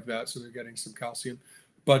stuff like that, so they're getting some calcium.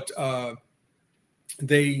 But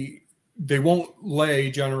they won't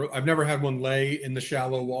lay. I've never had one lay in the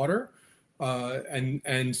shallow water,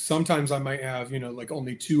 and sometimes I might have like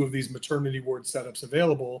only 2 of these maternity ward setups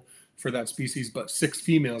available for that species, but 6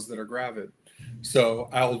 females that are gravid. So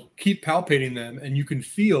I'll keep palpating them, and you can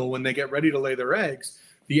feel when they get ready to lay their eggs,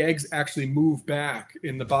 the eggs actually move back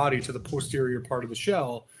in the body to the posterior part of the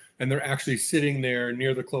shell, and they're actually sitting there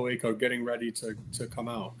near the cloaca getting ready to come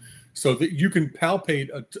out. So that you can palpate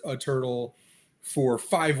a turtle for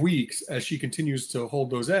 5 weeks as she continues to hold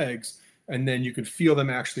those eggs, and then you can feel them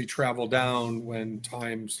actually travel down when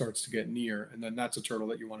time starts to get near, and then that's a turtle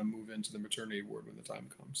that you want to move into the maternity ward when the time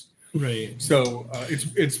comes. Right. So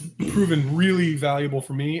it's proven really valuable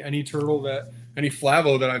for me. Any Flavo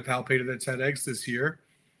that I've palpated that's had eggs this year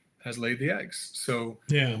has laid the eggs. So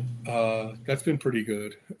yeah, that's been pretty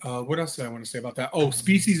good. What else did I want to say about that? Oh,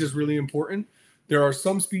 species is really important. There are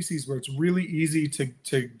some species where it's really easy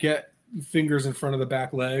to get fingers in front of the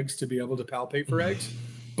back legs to be able to palpate for eggs,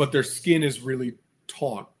 but their skin is really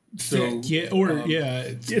taut. So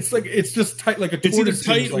it's just tight, like a tortoise. It's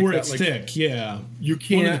either tight or like it's thick. Yeah, you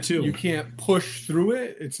can't push through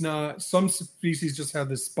it. It's not. Some species just have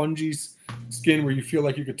this spongy skin where you feel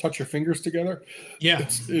like you could touch your fingers together. Yeah,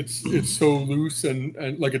 it's so loose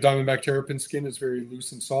and like a diamondback terrapin skin is very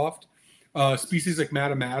loose and soft. Species like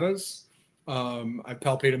Matamatas, I've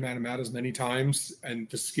palpated Matamatas many times, and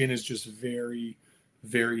the skin is just very,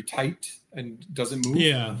 very tight and doesn't move.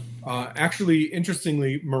 Yeah. Actually,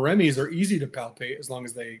 interestingly, Maremis are easy to palpate as long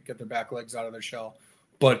as they get their back legs out of their shell.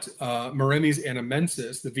 But Maremis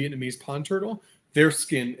anamensis, the Vietnamese pond turtle, their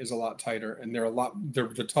skin is a lot tighter, and they're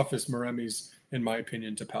the toughest Maremis, in my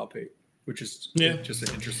opinion, to palpate, which is just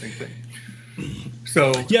an interesting thing.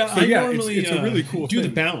 So I normally it's a really cool do thing.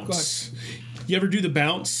 The bounce. You ever do the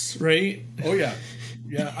bounce, right? Oh yeah.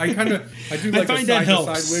 Yeah, I do like a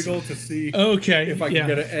side-to-side wiggle to see if I can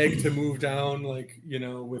get an egg to move down, like,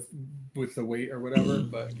 with the weight or whatever.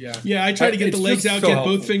 But yeah, I try to get the legs out, get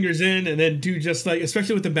helpful. both fingers in, and then do just like,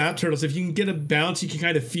 especially with the map turtles, if you can get a bounce, you can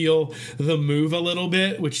kind of feel the move a little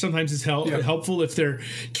bit, which sometimes is helpful if they're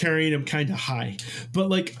carrying them kind of high. But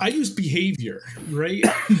like, I use behavior, right?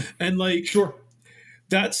 And like, sure,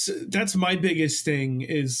 that's my biggest thing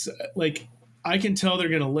is like, I can tell they're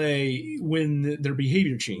going to lay when their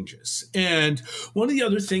behavior changes. And one of the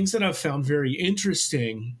other things that I've found very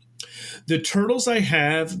interesting, the turtles I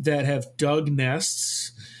have that have dug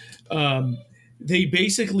nests, they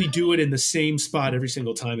basically do it in the same spot every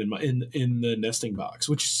single time in the nesting box,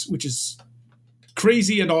 which is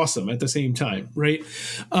crazy and awesome at the same time, right?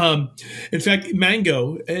 In fact,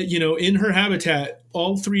 Mango, in her habitat,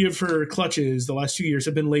 all 3 of her clutches the last 2 years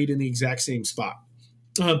have been laid in the exact same spot.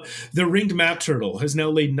 The ringed map turtle has now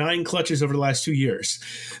laid 9 clutches over the last 2 years.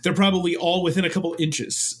 They're probably all within a couple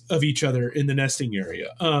inches of each other in the nesting area.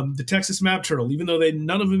 The Texas map turtle, even though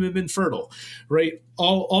none of them have been fertile, right?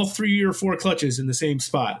 All 3 or 4 clutches in the same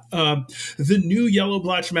spot. The new yellow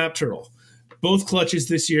blotch map turtle, both clutches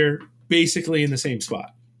this year, basically in the same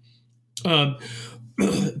spot.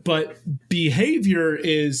 But behavior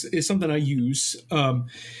is something I use.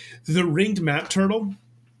 The ringed map turtle,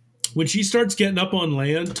 when she starts getting up on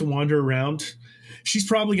land to wander around, she's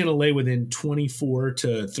probably going to lay within 24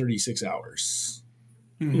 to 36 hours.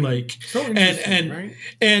 Mm-hmm. Like, so right?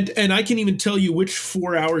 and I can even tell you which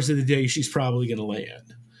 4 hours of the day she's probably going to lay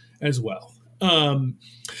in as well.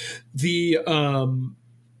 The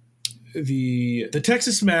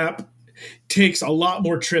Texas map takes a lot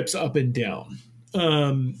more trips up and down.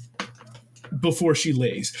 Before she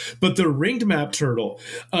lays. But the ringed map turtle,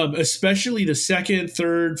 especially the 2nd,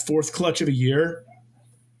 3rd, 4th clutch of a year,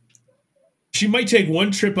 she might take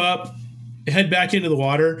 1 trip up, head back into the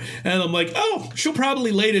water, and I'm like, oh, she'll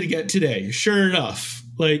probably lay it again today. Sure enough,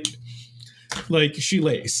 like she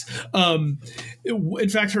lays. In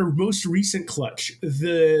fact, her most recent clutch,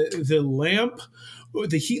 the lamp,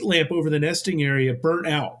 the heat lamp over the nesting area burnt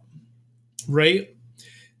out, right?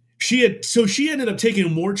 She ended up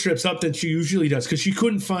taking more trips up than she usually does because she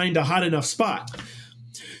couldn't find a hot enough spot.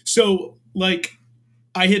 So, like,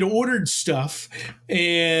 I had ordered stuff,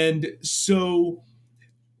 and so,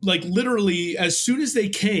 like, literally as soon as they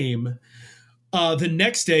came, the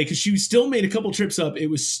next day, because she still made a couple trips up,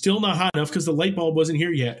 it was still not hot enough because the light bulb wasn't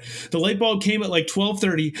here yet. The light bulb came at like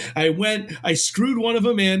 12:30. I screwed one of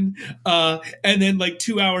them in, and then like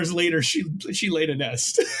 2 hours later, she laid a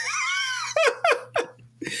nest.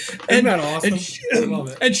 Isn't that awesome? I love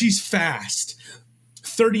it. And she's fast.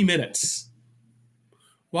 30 minutes.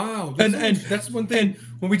 Wow. That's one thing.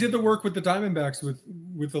 when we did the work with the Diamondbacks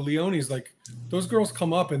with the Leones, like those girls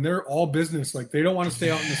come up and they're all business. Like they don't want to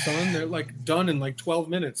stay out in the sun. They're like done in like 12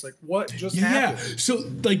 minutes. Like what just happened? Yeah. So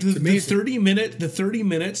like the 30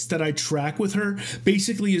 minutes that I track with her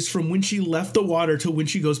basically is from when she left the water to when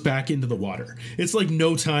she goes back into the water. It's like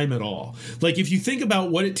no time at all. Like if you think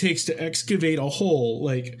about what it takes to excavate a hole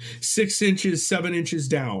like 6 inches, 7 inches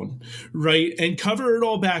down, right, and cover it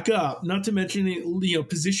all back up, not to mention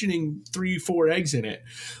positioning 3-4 eggs in it,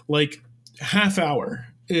 like half hour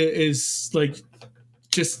is like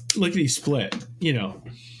just lickety split.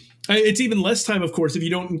 It's even less time, of course, if you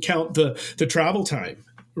don't count the travel time.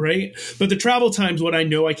 Right. But the travel time's what I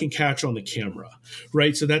know I can catch on the camera.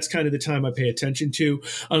 Right. So that's kind of the time I pay attention to,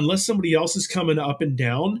 unless somebody else is coming up and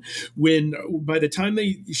down. When by the time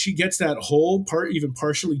she gets that hole part even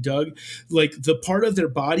partially dug, like the part of their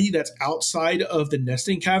body that's outside of the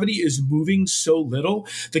nesting cavity is moving so little,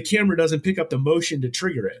 the camera doesn't pick up the motion to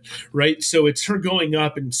trigger it. Right. So it's her going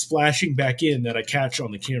up and splashing back in that I catch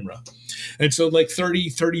on the camera. And so like 30,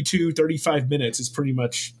 32, 35 minutes is pretty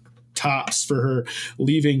much tops for her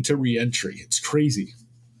leaving to re-entry. It's crazy.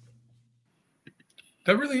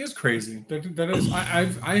 That really is crazy. That is.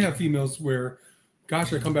 I have females where,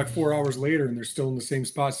 gosh, I come back 4 hours later and they're still in the same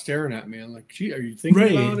spot staring at me. I'm like, gee, are you thinking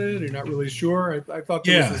about it? You're not really sure. I thought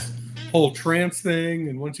there was this whole trance thing,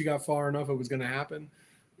 and once you got far enough, it was going to happen.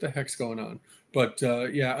 What the heck's going on? But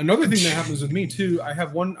another thing that happens with me too. I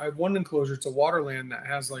have one enclosure. It's a waterland that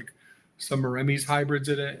has like some Maremmes hybrids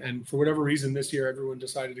in it, and for whatever reason this year everyone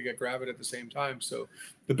decided to get gravid at the same time. So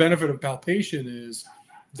the benefit of palpation is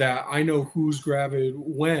that I know who's gravid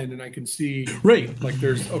when, and I can see like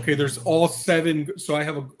there's all 7. So I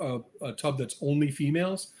have a tub that's only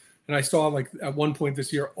females, and I saw like at one point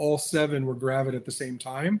this year all 7 were gravid at the same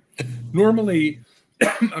time. Normally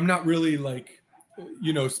I'm not really like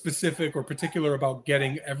specific or particular about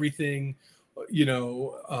getting everything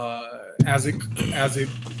as it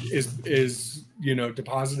is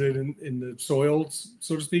deposited in the soil,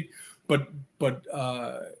 so to speak. But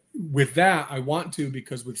with that, I want to,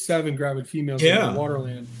 because with 7 gravid females in the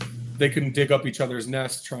waterland, they can dig up each other's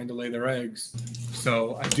nests trying to lay their eggs.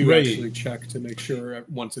 So I do actually check to make sure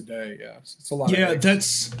once a day. Yeah, it's a lot. Yeah,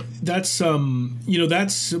 that's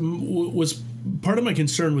was part of my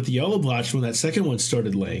concern with the yellow blotch when that second one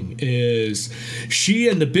started laying. Is she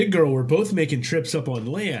and the big girl were both making trips up on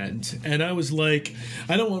land, and I was like,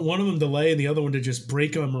 I don't want one of them to lay and the other one to just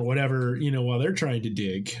break them or whatever, while they're trying to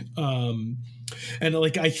dig. And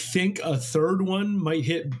like I think a third one might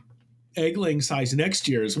hit egg laying size next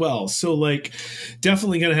year as well. So like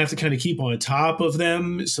definitely going to have to kind of keep on top of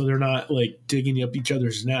them so they're not like digging up each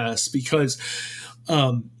other's nests, because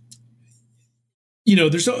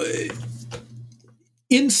there's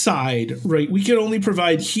inside, right? We can only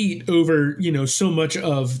provide heat over, so much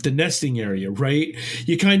of the nesting area, right?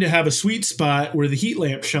 You kind of have a sweet spot where the heat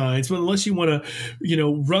lamp shines, but unless you want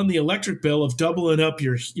to, run the electric bill of doubling up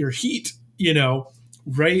your heat,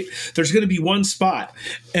 right? There's going to be one spot.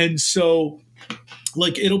 And so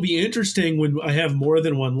like, it'll be interesting when I have more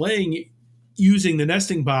than one laying using the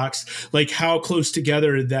nesting box, like how close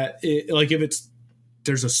together that like if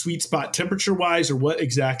there's a sweet spot temperature wise or what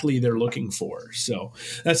exactly they're looking for. So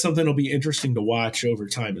that's something that'll be interesting to watch over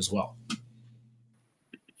time as well.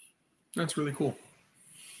 That's really cool.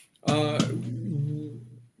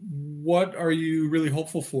 What are you really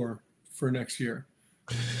hopeful for next year?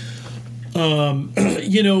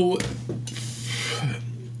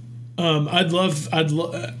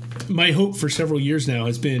 My hope for several years now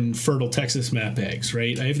has been fertile Texas map eggs,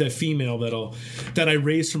 right? I have that female that I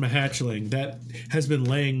raised from a hatchling that has been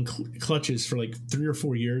laying clutches for like 3 or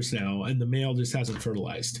 4 years now, and the male just hasn't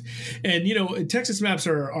fertilized. And, Texas maps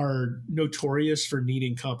are notorious for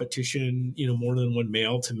needing competition, more than one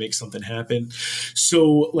male to make something happen.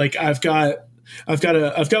 So like I've got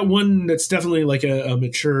one that's definitely like a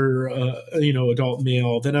mature, adult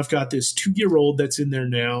male. Then I've got this 2-year-old that's in there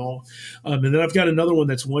now. And then I've got another one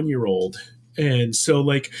that's 1-year-old. And so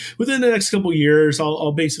like within the next couple of years,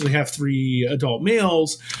 I'll basically have 3 adult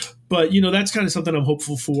males, but that's kind of something I'm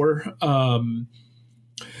hopeful for.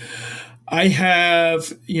 I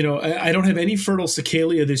have, I don't have any fertile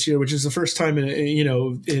Cicalia this year, which is the first time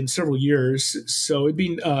in several years. So it'd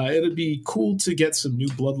be cool to get some new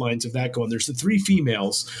bloodlines of that going. There's the 3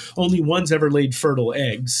 females, only one's ever laid fertile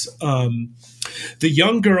eggs. The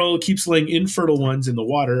young girl keeps laying infertile ones in the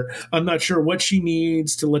water. I'm not sure what she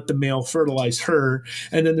needs to let the male fertilize her.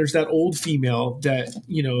 And then there's that old female that,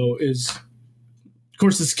 is. Of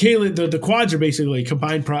course, the Cicalia, the quads are basically a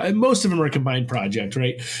combined most of them are a combined project,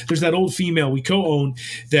 right? There's that old female we co-own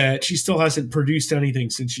that she still hasn't produced anything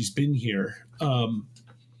since she's been here.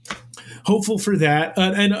 hopeful for that,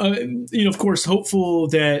 and of course, hopeful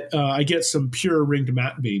that I get some pure ringed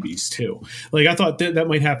mat babies too. Like I thought that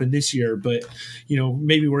might happen this year, but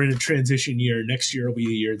maybe we're in a transition year. Next year will be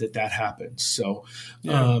the year that happens. So,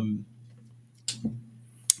 yeah.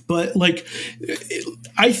 But like,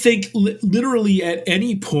 I think literally at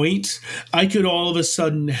any point, I could all of a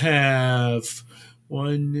sudden have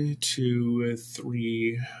 1, 2,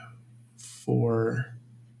 3, 4,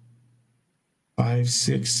 5,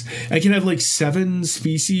 6. I can have like 7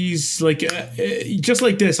 species, like just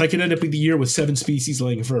like this. I can end up with the year with 7 species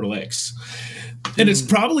laying fertile eggs. And it's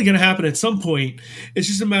probably going to happen at some point. It's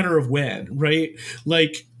just a matter of when, right?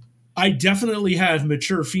 Like, I definitely have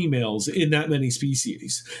mature females in that many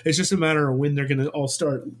species. It's just a matter of when they're going to all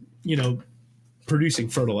start, producing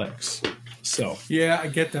fertile eggs. So yeah, I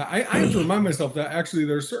get that. I have to remind myself that actually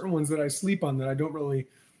there are certain ones that I sleep on that I don't really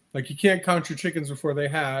like. You can't count your chickens before they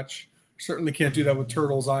hatch. Certainly can't do that with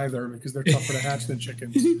turtles either because they're tougher to hatch than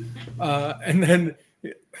chickens. And then,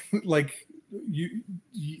 like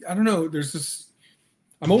I don't know. There's this.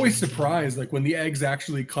 I'm always surprised, like when the eggs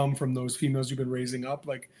actually come from those females you've been raising up.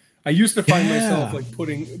 Like I used to find myself like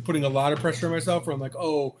putting a lot of pressure on myself, where I'm like,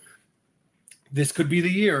 oh, this could be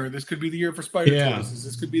the year. This could be the year for spider tortoises.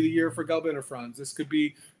 This could be the year for galbinifrons. This could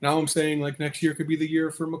be. Now I'm saying like next year could be the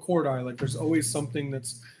year for McCordy. Like there's always something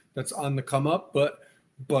that's on the come up,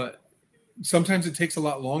 but sometimes it takes a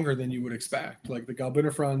lot longer than you would expect. Like the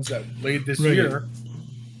galbinifrons that laid this year,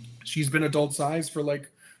 she's been adult size for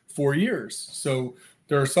like 4 years. So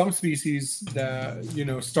there are some species that,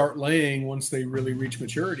 start laying once they really reach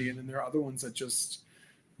maturity. And then there are other ones that just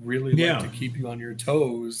really like to keep you on your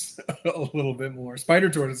toes a little bit more. Spider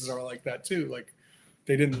tortoises are like that too. Like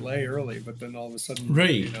they didn't lay early, but then all of a sudden,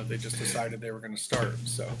 they just decided they were going to start.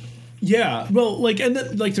 So yeah, well, like, and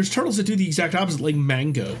then, like, there's turtles that do the exact opposite, like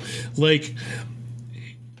Mango. Like,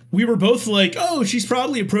 we were both like, oh, she's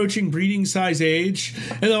probably approaching breeding size age,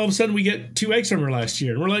 and then all of a sudden we get 2 eggs from her last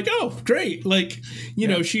year, and we're like, oh, great. Like,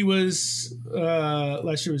 she was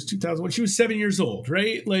last year was 2001. She was 7 years old,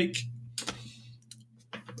 right? Like,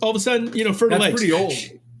 all of a sudden, fertile eggs. That's pretty old.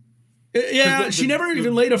 She never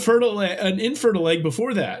even laid an infertile egg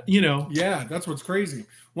before that, Yeah, that's what's crazy.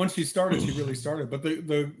 Once she started, she really started. But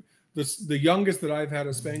the youngest that I've had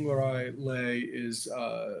a Spangler eye lay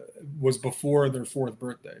was before their 4th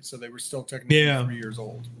birthday, so they were still technically 3 years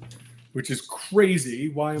old, which is crazy.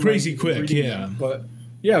 Why am crazy quick?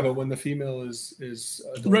 Yeah, but when the female is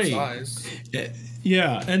adult size,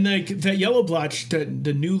 and like that yellow blotch, the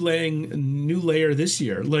new layer this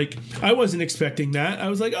year, like I wasn't expecting that. I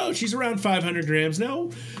was like, oh, she's around 500 grams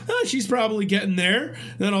now. She's probably getting there.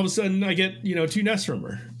 And then all of a sudden, I get 2 nests from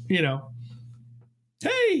her.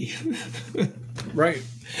 Hey, right,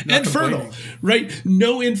 and fertile, right?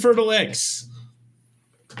 No infertile eggs.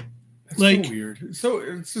 That's so weird. So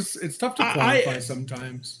it's tough to quantify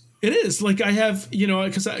sometimes. It is like I have,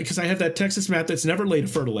 because I have that Texas mat that's never laid a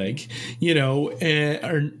fertile egg, and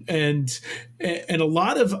a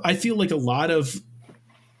lot of, I feel like a lot of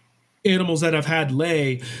animals that I've had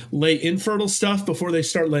lay infertile stuff before they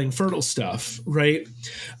start laying fertile stuff, right?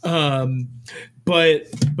 But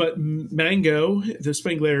Mango, the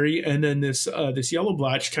Spangleri, and then this yellow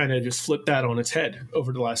blotch kind of just flipped that on its head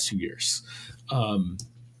over the last 2 years. Who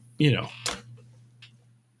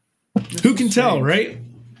can tell, right?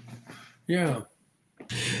 Yeah.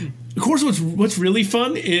 Of course, what's really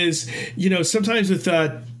fun is, sometimes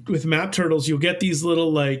with map turtles, you'll get these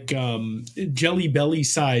little like jelly belly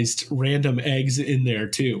sized random eggs in there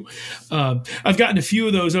too. I've gotten a few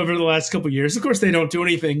of those over the last couple of years. Of course, they don't do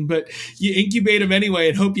anything, but you incubate them anyway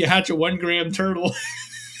and hope you hatch a 1 gram turtle.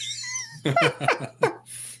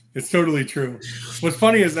 It's totally true. What's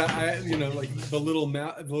funny is that like the little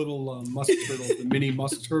musk turtles, the mini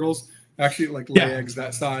musk turtles, actually like lay eggs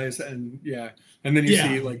that size, and then you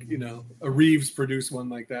see like a Reeves produce one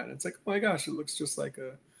like that, and it's like, oh my gosh, it looks just like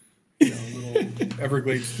a little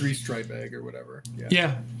Everglades 3-stripe egg or whatever.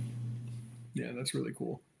 Yeah, that's really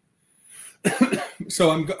cool. So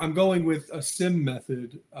I'm going with a sim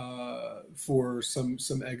method for some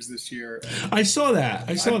eggs this year. I saw that.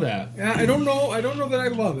 Yeah, I don't know that I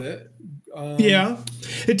love it.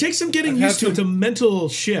 It takes some getting used to. It's a mental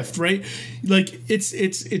shift, right? Like it's.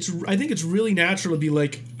 I think it's really natural to be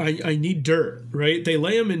like, I need dirt, right? They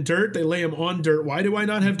lay them in dirt. They lay them on dirt. Why do I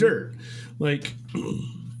not have dirt? Like,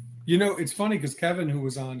 it's funny because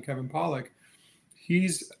Kevin Pollock,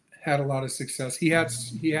 he's had a lot of success. He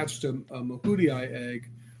hatched a Mahudi egg,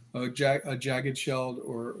 a jagged shelled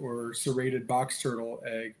or serrated box turtle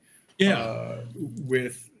egg,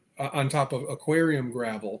 with on top of aquarium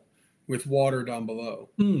gravel with water down below,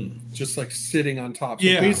 just like sitting on top. So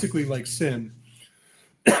Yeah. basically like Sim,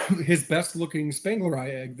 his best looking Spangler eye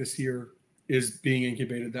egg this year is being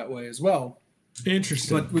incubated that way as well.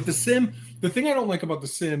 Interesting. But with the Sim, the thing I don't like about the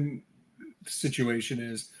Sim situation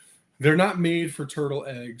is they're not made for turtle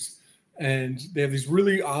eggs, and they have these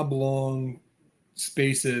really oblong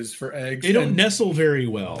spaces for eggs. They don't nestle very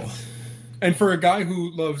well. And for a guy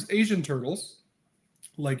who loves Asian turtles,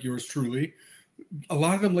 like yours truly, a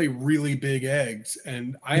lot of them lay really big eggs,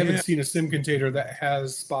 and I haven't seen a Sim container that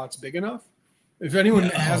has spots big enough. If anyone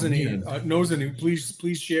has any, knows any,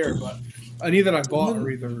 please share. But any that I bought are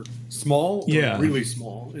either small or really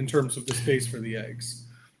small in terms of the space for the eggs.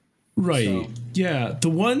 Right. So. Yeah. The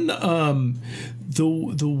one,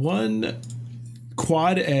 the one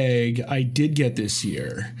quad egg I did get this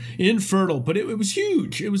year, infertile, but it was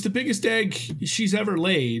huge. It was the biggest egg she's ever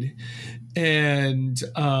laid, and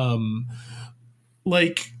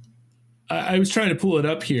like I was trying to pull it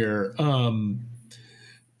up here.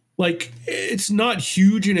 Like it's not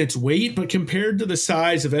huge in its weight, but compared to the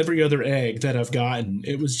size of every other egg that I've gotten,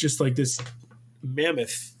 it was just like this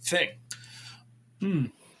mammoth thing.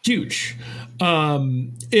 Huge.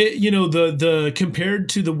 The compared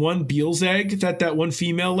to the one Beals egg that one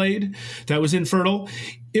female laid that was infertile,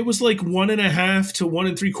 it was like 1.5 to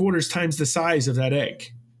 1 3/4 times the size of that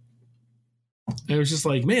egg. And it was just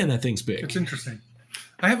like, man, that thing's big. It's interesting.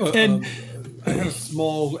 I have I had a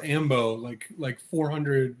small Ambo, like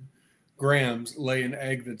 400 grams, lay an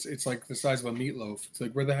egg it's like the size of a meatloaf. It's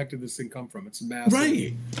like, where the heck did this thing come from? It's a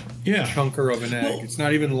massive chunker of an egg. It's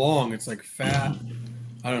not even long. It's like fat.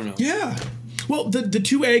 I don't know. Yeah. Well, the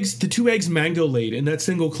two eggs Mango laid in that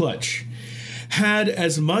single clutch had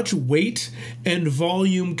as much weight and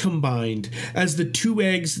volume combined as the 2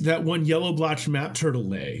 eggs that one yellow blotched map turtle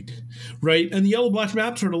laid, right? And the yellow blotched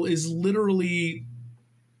map turtle is literally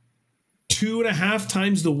 2.5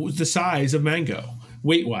 times the size of Mango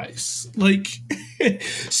weight wise. Like,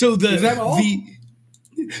 so is that all?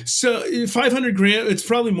 So 500 grams, it's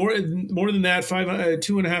probably more than that.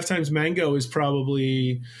 2.5 times Mango is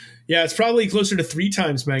probably, it's probably closer to 3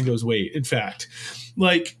 times Mango's weight. In fact,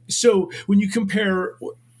 like, so when you compare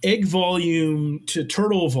egg volume to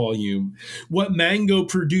turtle volume, what Mango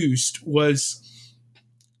produced was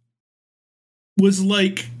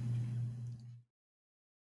like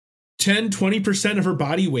 10-20% of her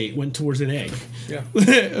body weight went towards an egg. Yeah.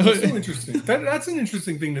 That's so interesting. That's an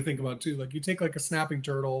interesting thing to think about too. Like you take like a snapping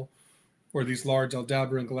turtle or these large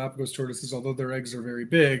Aldabra and Galapagos tortoises, although their eggs are very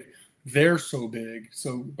big, they're so big.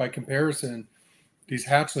 So by comparison, these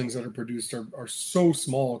hatchlings that are produced are so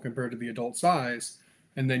small compared to the adult size.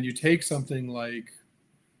 And then you take something like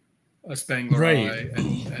a Spangler eye,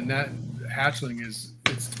 and that hatchling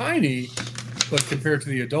it's tiny, but compared to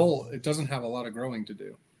the adult, it doesn't have a lot of growing to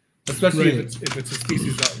do. Especially if it's a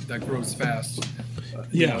species that grows fast,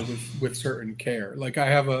 with certain care. Like I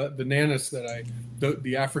have the Nanus that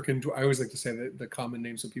the African, I always like to say the common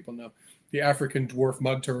name so people know. The African dwarf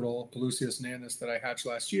mud turtle, Pelusius nanus, that I hatched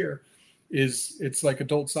last year, it's like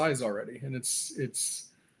adult size already, and it's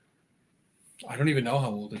I don't even know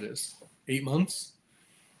how old it is, 8 months,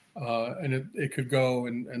 and it could go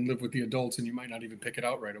and live with the adults, and you might not even pick it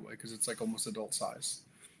out right away because it's like almost adult size,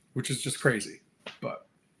 which is just crazy, but.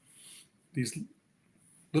 These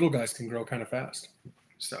little guys can grow kind of fast.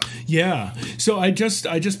 So I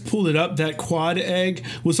just pulled it up. That quad egg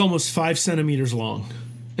was almost 5 centimeters long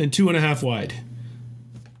and 2.5 wide.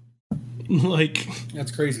 Like,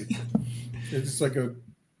 that's crazy. It's like a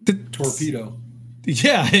torpedo.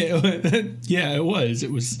 Yeah, it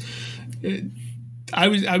was. I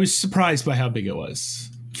was surprised by how big it was,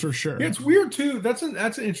 for sure. Yeah, it's weird too. That's an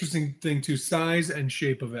interesting thing too. Size and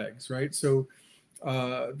shape of eggs, right? So.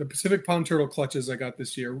 The Pacific pond turtle clutches I got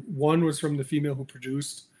this year. One was from the female who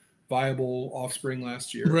produced viable offspring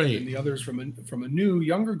last year, right? And the others from a new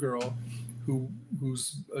younger girl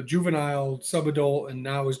who's a juvenile, subadult, and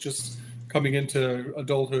now is just coming into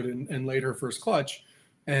adulthood and laid her first clutch.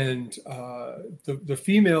 And the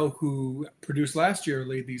female who produced last year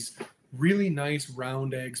laid these really nice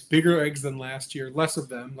round eggs, bigger eggs than last year, less of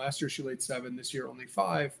them. Last year she laid 7, this year only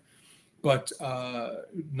 5. But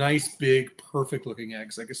nice, big, perfect looking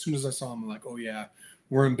eggs. Like as soon as I saw them, I'm like, oh yeah,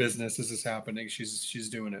 we're in business. This is happening. She's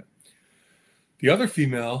doing it. The other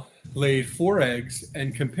female laid 4 eggs,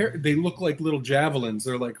 and they look like little javelins.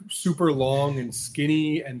 They're like super long and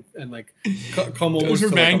skinny and like come almost to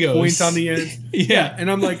like a point on the end. Yeah.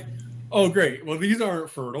 And I'm like, oh great. Well, these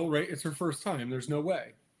aren't fertile, right? It's her first time. There's no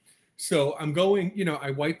way. So I'm going, I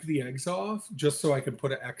wipe the eggs off just so I can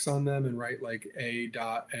put an X on them and write like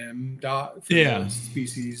A.M. for the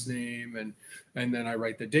species name. And then I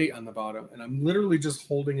write the date on the bottom. And I'm literally just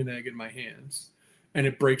holding an egg in my hands and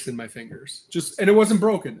it breaks in my fingers. And it wasn't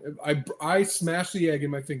broken. I smashed the egg in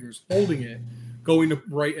my fingers, holding it, going to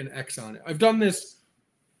write an X on it. I've done this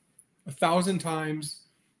 1,000 times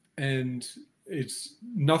and it's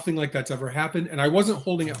nothing like that's ever happened. And I wasn't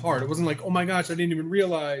holding it hard. It wasn't like, oh my gosh, I didn't even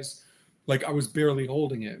realize. Like I was barely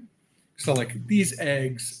holding it. So like these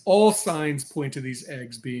eggs, all signs point to these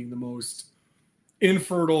eggs being the most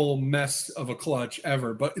infertile mess of a clutch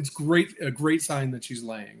ever. But it's a great sign that she's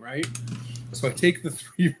laying, right? So I take the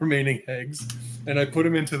 3 remaining eggs and I put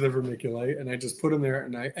them into the vermiculite and I just put them there.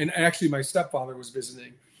 And actually my stepfather was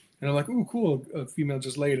visiting and I'm like, oh, cool. A female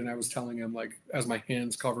just laid. And I was telling him like, as my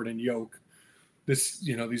hands covered in yolk,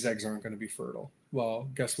 these eggs aren't going to be fertile. Well,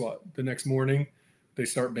 guess what? The next morning they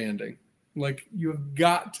start banding. Like, you have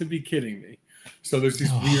got to be kidding me. So there's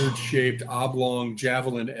these weird shaped oblong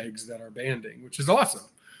javelin eggs that are banding, which is awesome.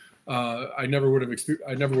 I never would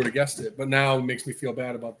have guessed it, but now it makes me feel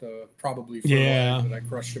bad about the probably fertile egg that I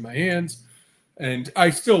crushed in my hands. And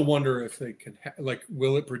I still wonder if they can,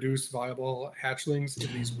 will it produce viable hatchlings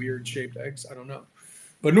in these weird shaped eggs? I don't know.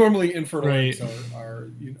 But normally infertile eggs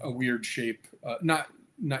are a weird shape. Not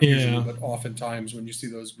usually, but oftentimes when you see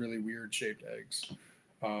those really weird shaped eggs.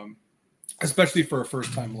 Especially for a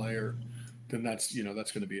first-time layer, then that's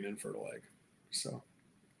going to be an infertile egg. So,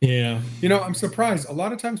 I'm surprised. A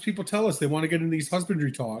lot of times people tell us they want to get into these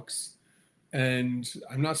husbandry talks, and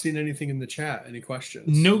I'm not seeing anything in the chat. Any questions?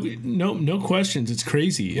 No questions. It's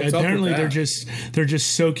crazy. Apparently, they're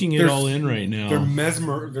just soaking it all in right now.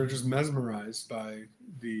 They're just mesmerized by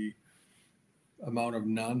the amount of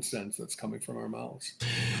nonsense that's coming from our mouths.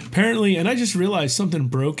 Apparently, and I just realized something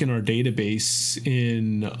broke in our database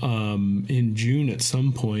in June at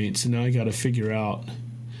some point, so now I got to figure out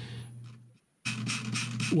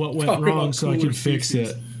what went wrong so I can fix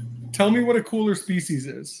it. Tell me what a cooler species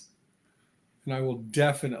is, and I will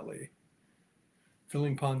definitely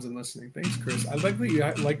filling ponds and listening. Thanks, Chris. I like that you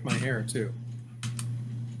like my hair too.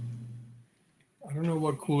 I don't know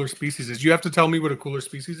what cooler species is. You have to tell me what a cooler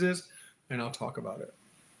species is, and I'll talk about it.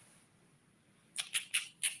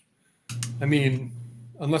 I mean,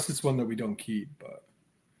 unless it's one that we don't keep, but.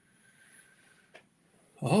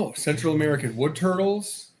 Oh, Central American wood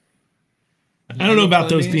turtles. I don't know about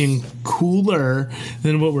those being cooler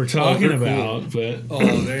than what we're talking about, but.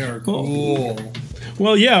 Oh, they are cool.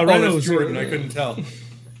 Well, yeah, right. Oh, Jordan, I couldn't tell.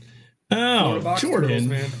 Oh, Jordan. Turtles,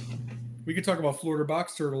 man. We could talk about Florida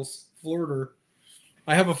box turtles.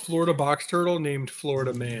 I have a Florida box turtle named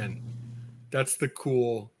Florida Man. That's the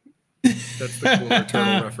cooler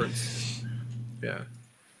turtle reference. Yeah.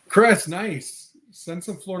 Chris, nice. Send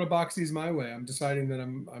some Florida boxies my way. I'm deciding that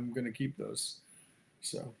I'm going to keep those.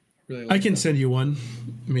 So really like I can send you one,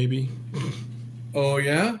 maybe. Oh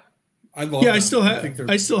yeah? I love them.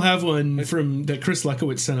 I still have one from that Chris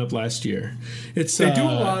Lekowitz sent up last year. They do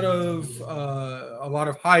a lot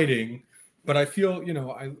of hiding, but I feel,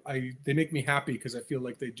 they make me happy because I feel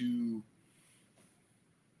like they do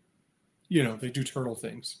turtle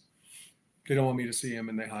things. They don't want me to see them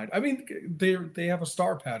and they hide. I mean, they have a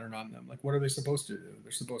star pattern on them. Like, what are they supposed to do?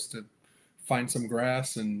 They're supposed to find some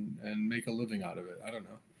grass and make a living out of it. I don't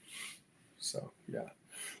know. So, yeah.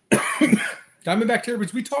 Diamondback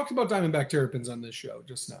terrapins. We talked about diamondback terrapins on this show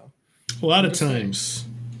just now. A lot of times.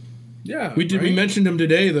 Yeah. We did. Right? We mentioned them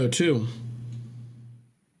today, though, too.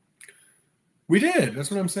 We did. That's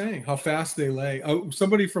what I'm saying. How fast they lay. Oh,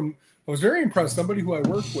 I was very impressed. Somebody who I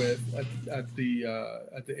work with at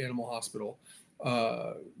the animal hospital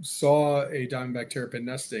saw a diamondback terrapin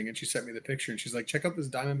nesting, and she sent me the picture. And she's like, "Check out this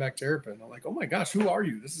diamondback terrapin." I'm like, "Oh my gosh, who are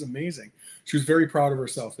you? This is amazing." She was very proud of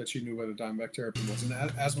herself that she knew what a diamondback terrapin was, and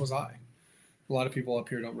as was I. A lot of people up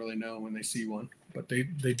here don't really know when they see one, but they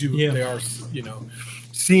do. Yeah. They are,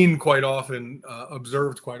 seen quite often,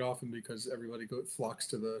 observed quite often because everybody flocks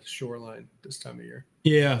to the shoreline this time of year.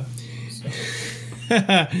 Yeah. So.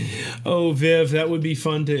 Oh, Viv, that would be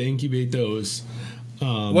fun to incubate those.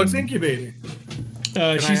 What's incubating?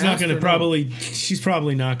 She's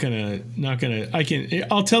probably not gonna.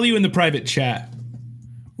 I'll tell you in the private chat.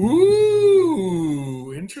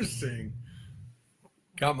 Ooh, interesting.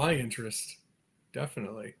 Got my interest.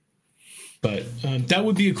 Definitely. But that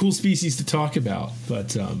would be a cool species to talk about.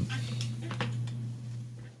 But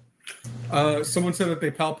someone said that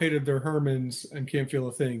they palpated their Hermans and can't feel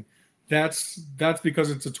a thing. That's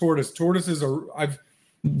because it's a tortoise. Tortoises are I've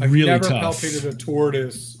really never tough. Palpated a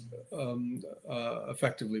tortoise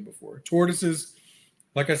effectively before. Tortoises,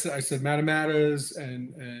 like I said, matamatas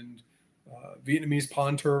and Vietnamese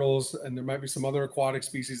pond turtles, and there might be some other aquatic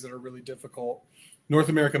species that are really difficult. North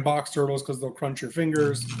American box turtles because they'll crunch your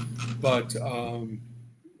fingers, but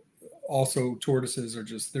also tortoises are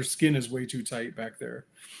just, their skin is way too tight back there.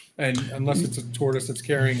 And unless it's a tortoise that's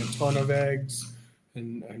carrying a ton of eggs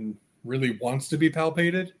and really wants to be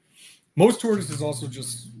palpated, most tortoises also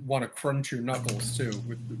just want to crunch your knuckles too.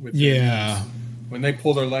 With yeah, when they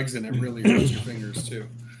pull their legs in, it really hurts your fingers too.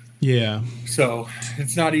 Yeah. So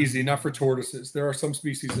it's not easy, not for tortoises. There are some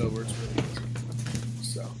species though where it's really easy.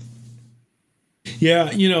 So.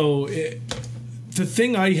 Yeah, the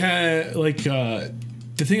thing I had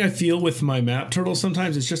the thing I feel with my map turtle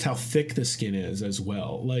sometimes is just how thick the skin is as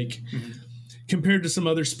well. Like compared to some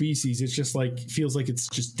other species, it's just like feels like it's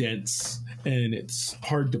just dense and it's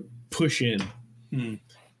hard to push in.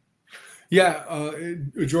 Yeah,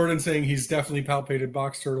 Jordan saying he's definitely palpated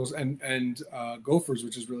box turtles and gophers,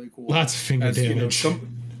 which is really cool. Lots of finger damage.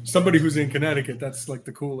 Somebody who's in Connecticut, that's like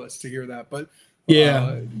the coolest to hear that. But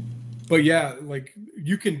yeah, like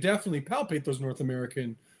you can definitely palpate those North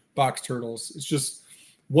American box turtles. It's just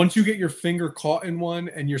once you get your finger caught in one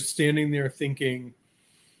and you're standing there thinking,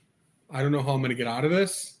 I don't know how I'm going to get out of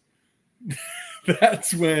this.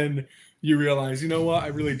 That's when you realize, you know what? I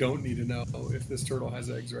really don't need to know if this turtle has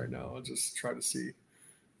eggs right now. I'll just try to see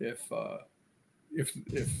if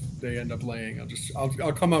they end up laying.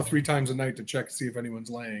 I'll come out 3 times a night to check to see if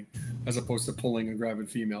anyone's laying, as opposed to pulling a gravid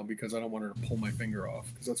female, because I don't want her to pull my finger off,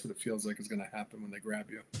 because that's what it feels like is going to happen when they grab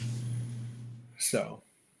you. So,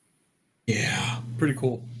 yeah, pretty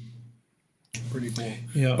cool. Pretty cool.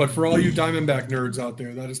 Yeah. But for all you Diamondback nerds out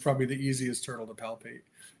there, that is probably the easiest turtle to palpate.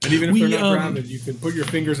 And even if they're not gravid, you can put your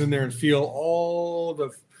fingers in there and feel all the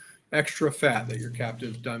extra fat that your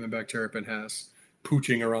captive Diamondback terrapin has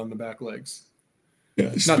pooching around the back legs.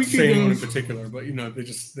 Yeah. Not to say anyone in particular, but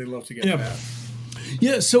they love to get fat.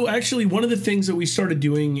 Yeah, so actually one of the things that we started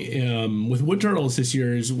doing with wood turtles this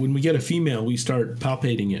year is when we get a female, we start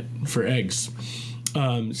palpating it for eggs.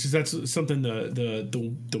 So that's something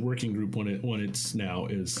the working group wanted now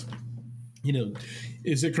is,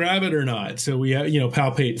 is it gravid or not? So we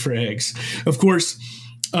palpate for eggs. Of course,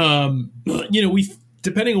 we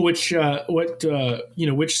depending on which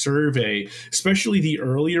survey, especially the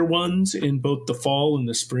earlier ones in both the fall and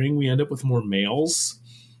the spring, we end up with more males.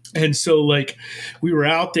 And so like we were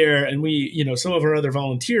out there and we, some of our other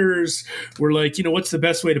volunteers were like, what's the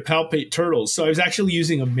best way to palpate turtles? So I was actually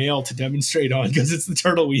using a male to demonstrate on because it's the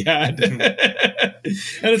turtle we had. And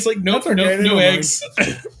it's like, no eggs.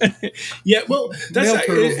 Yeah. Well, that's male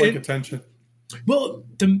turtles like attention. Well,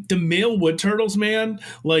 the male wood turtles, man,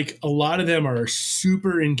 like a lot of them are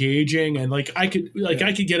super engaging, and like I could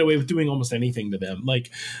get away with doing almost anything to them.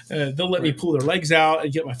 Like they'll let me pull their legs out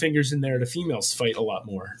and get my fingers in there. The females fight a lot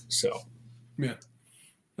more. So yeah,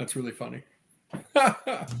 that's really funny.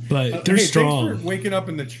 But they're strong. Thanks for waking up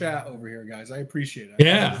in the chat over here, guys. I appreciate it.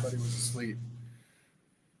 Yeah, everybody was asleep.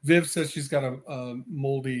 Viv says she's got a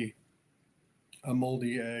moldy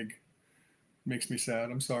egg. Makes me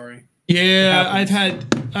sad. I'm sorry. Yeah, I've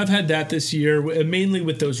had that this year, mainly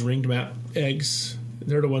with those ringed map eggs.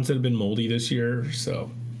 They're the ones that have been moldy this year.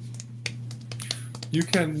 So you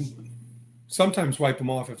can sometimes wipe them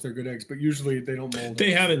off if they're good eggs, but usually they don't mold.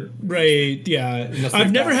 They haven't, right? Yeah,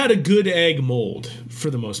 I've never had a good egg mold for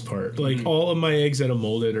the most part. Like all of my eggs that are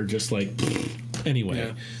molded are just like anyway.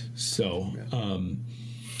 Yeah. So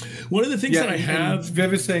one of the things that I have,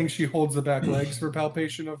 Viv is saying she holds the back legs for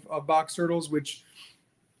palpation of box turtles, which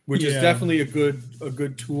is definitely a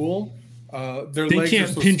good tool. Their they legs can't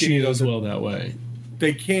are so pinch skinny you as well that way.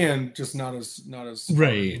 They can, just not as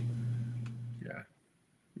right.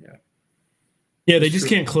 Yeah, they just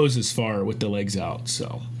can't close as far with the legs out.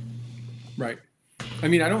 So right. I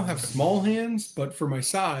mean, I don't have small hands, but for my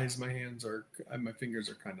size, my fingers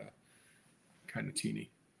are kind of teeny.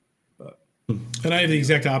 But and I have the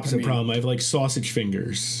exact opposite problem. I have like sausage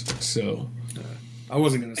fingers. So I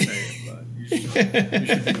wasn't going to say it, but you should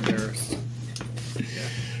be embarrassed.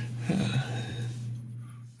 Yeah.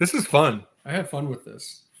 This is fun. I had fun with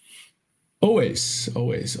this. Always.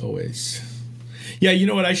 Yeah, you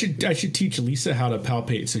know what? I should teach Lisa how to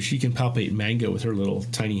palpate so she can palpate mango with her little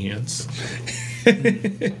tiny hands.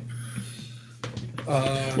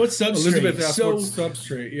 What substrate? Elizabeth asked what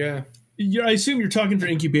substrate, yeah. I assume you're talking for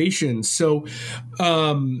incubation. So,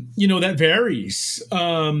 that varies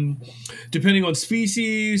depending on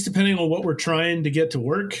species, depending on what we're trying to get to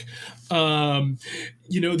work. There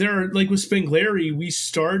are, like with Spengleri, we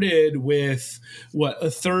started with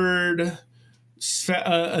a third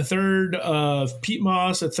of peat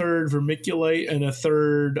moss, a third vermiculite, and a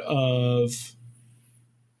third of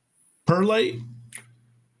perlite.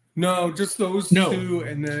 No, just those two,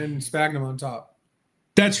 and then sphagnum on top.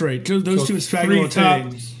 That's right. Those two and sphagnum on top.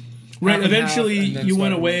 Things. Right. Eventually, you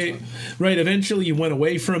went away. Right. Eventually, you went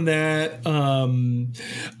away from that.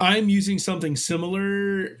 I'm using something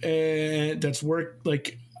similar, and that's worked.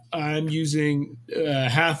 Like I'm using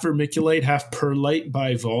half vermiculite, half perlite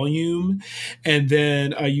by volume, and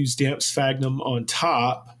then I use damp sphagnum on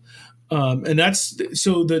top. And that's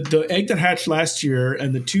so the egg that hatched last year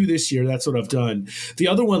and the 2 this year. That's what I've done. The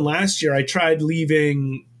other one last year, I tried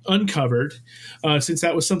leaving uncovered since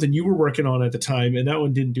that was something you were working on at the time, and that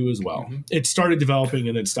one didn't do as well. Mm-hmm. It started developing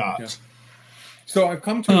and then stopped. Yeah. So I've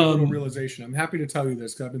come to a little realization. I'm happy to tell you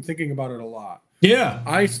this because I've been thinking about it a lot. Yeah.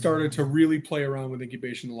 I started to really play around with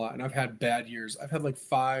incubation a lot, and I've had bad years. I've had like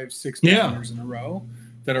 5-6 bad years in a row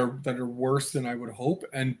that are worse than I would hope.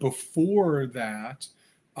 And before that,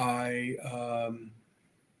 I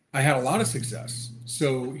had a lot of success.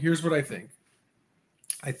 So here's what I think.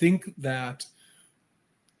 I think that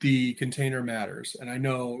the container matters. And I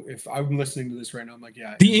know if I'm listening to this right now, I'm like,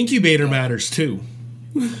 yeah. The incubator matters too.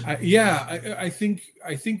 I think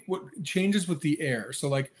what changes with the air. So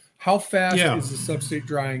like how fast is the substrate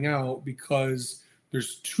drying out because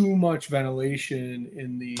there's too much ventilation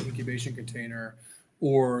in the incubation container,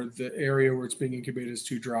 or the area where it's being incubated is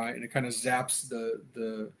too dry and it kind of zaps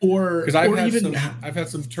because I've had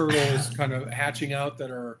some turtles kind of hatching out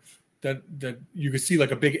that you can see like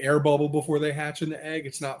a big air bubble before they hatch in the egg.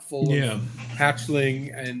 It's not full of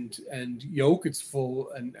hatchling and yolk. It's full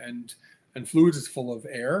and fluids. It's full of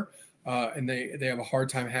air, and they have a hard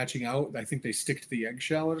time hatching out. I think they stick to the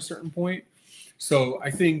eggshell at a certain point. So I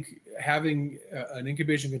think having an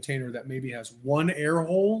incubation container that maybe has one air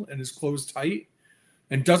hole and is closed tight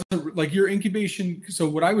and doesn't like your incubation. So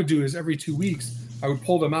what I would do is every 2 weeks I would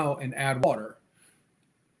pull them out and add water.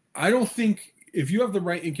 I don't think if you have the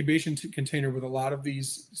right incubation container with a lot of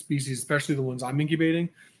these species, especially the ones I'm incubating,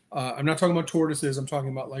 I'm not talking about tortoises. I'm talking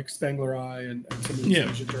about like Spangler eye and some of the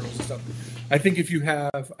Asian turtles and stuff. I think if you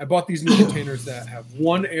have, I bought these new containers that have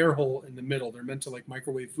one air hole in the middle. They're meant to like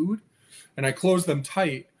microwave food, and I close them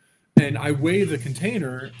tight, and I weigh the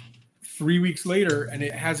container 3 weeks later, and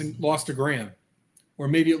it hasn't lost a gram, or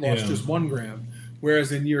maybe it lost just 1 gram.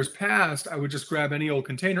 Whereas in years past, I would just grab any old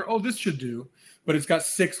container. Oh, this should do. But it's got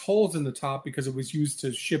 6 holes in the top because it was used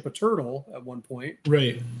to ship a turtle at one point.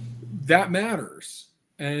 Right. That matters.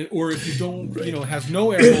 And or if you don't, it has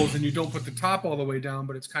no air holes and you don't put the top all the way down,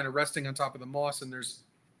 but it's kind of resting on top of the moss and there's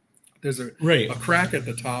a crack at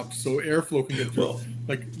the top so airflow can get through. Well,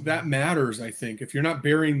 like that matters, I think. If you're not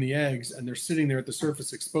burying the eggs and they're sitting there at the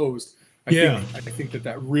surface exposed, I think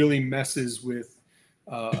that really messes with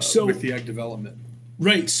the egg development.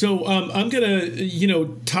 Right. So I'm going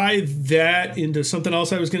to, tie that into something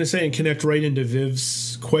else I was going to say and connect right into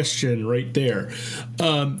Viv's question right there.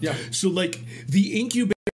 So like the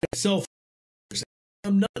incubator itself,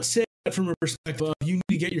 I'm not saying that from a perspective of you need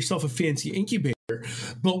to get yourself a fancy incubator,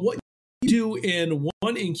 but what you do in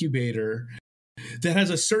one incubator that has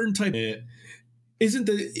a certain type of it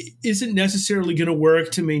isn't necessarily going to work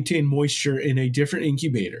to maintain moisture in a different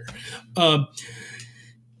incubator.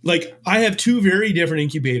 Like I have 2 very different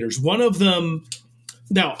incubators. One of them,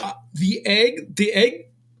 now the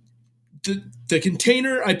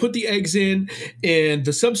container I put the eggs in and the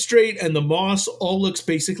substrate and the moss all looks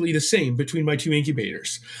basically the same between my 2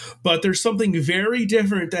 incubators. But there's something very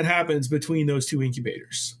different that happens between those 2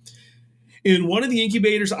 incubators. In one of the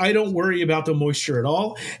incubators, I don't worry about the moisture at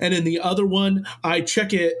all. And in the other one, I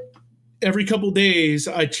check it every couple of days.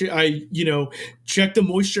 I check the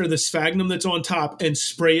moisture of the sphagnum that's on top and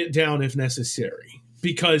spray it down if necessary,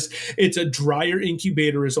 because it's a drier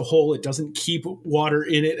incubator as a whole. It doesn't keep water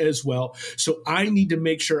in it as well. So I need to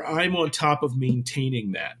make sure I'm on top of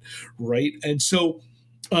maintaining that, right? And so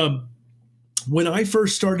when I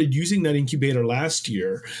first started using that incubator last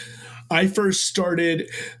year, I first started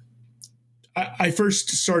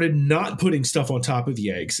not putting stuff on top of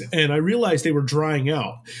the eggs, and I realized they were drying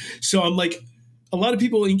out. So I'm like, a lot of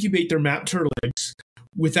people incubate their map turtle eggs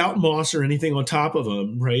without moss or anything on top of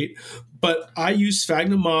them, right? But I use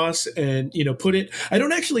sphagnum moss and, put it, I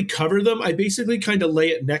don't actually cover them. I basically kind of lay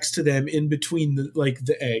it next to them in between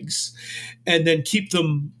the eggs, and then keep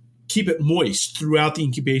it moist throughout the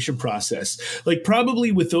incubation process. Like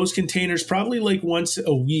probably with those containers, probably like once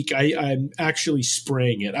a week, I'm actually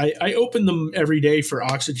spraying it. I open them every day for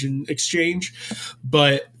oxygen exchange,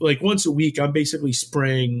 but like once a week, I'm basically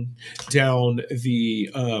spraying down the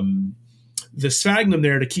sphagnum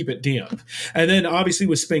there to keep it damp. And then obviously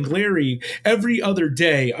with Spangleri, every other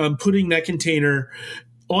day I'm putting that container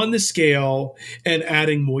on the scale and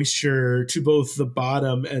adding moisture to both the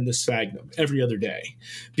bottom and the sphagnum every other day,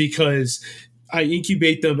 because I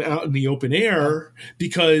incubate them out in the open air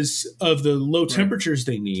because of the low temperatures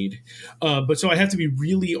they need. But so I have to be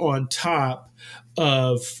really on top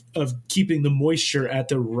of keeping the moisture at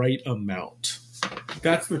the right amount.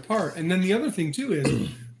 That's the part. And then the other thing too is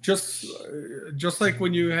just like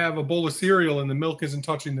when you have a bowl of cereal and the milk isn't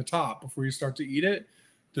touching the top before you start to eat it,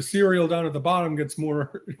 the cereal down at the bottom gets more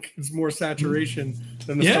saturation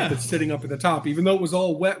than the stuff that's sitting up at the top. Even though it was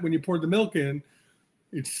all wet when you poured the milk in,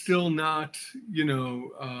 it's still not,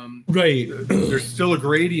 right. There's still a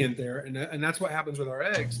gradient there. And that's what happens with our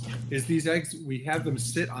eggs is these eggs, we have them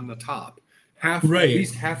sit on the top, at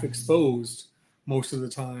least half exposed most of the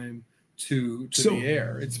time to the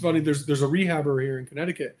air. It's funny. There's a rehabber here in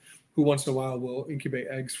Connecticut who once in a while will incubate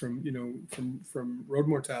eggs from road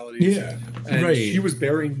mortalities. Yeah. And she was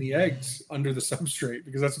burying the eggs under the substrate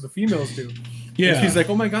because that's what the females do. Yeah. And she's like,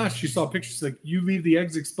 oh my gosh, she saw pictures like you leave the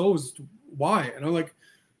eggs exposed. Why? And I'm like,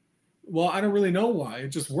 well, I don't really know why. It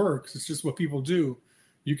just works. It's just what people do.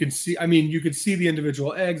 You can see, you can see the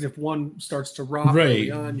individual eggs. If one starts to rot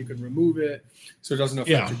early on, you can remove it so it doesn't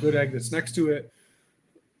affect a good egg that's next to it.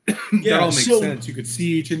 That all makes sense. You could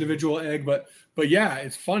see each individual egg, but yeah,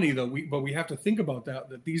 it's funny though. We have to think about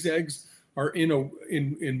that these eggs are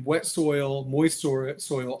in wet soil, moist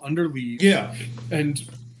soil under leaves. Yeah. And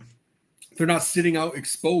they're not sitting out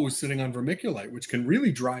exposed, sitting on vermiculite, which can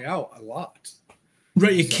really dry out a lot.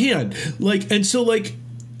 Right, it can. And so there's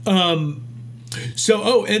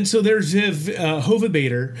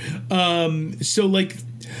Hovabator.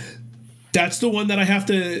 That's the one that I have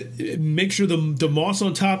to make sure the moss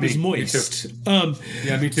on top is moist. Me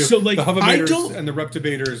too. Me too. So the Hovabators and the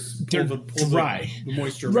Reptibators pull the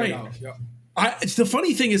moisture right out. Yeah. The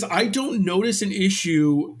funny thing is I don't notice an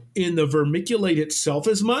issue in the vermiculite itself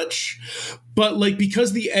as much, but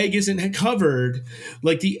because the egg isn't covered,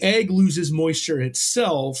 the egg loses moisture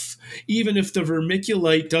itself, even if the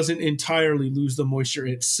vermiculite doesn't entirely lose the moisture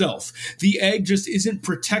itself. The egg just isn't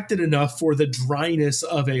protected enough for the dryness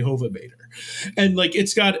of a Hovabator. And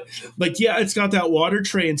it's got that water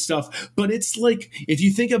tray and stuff, but it's if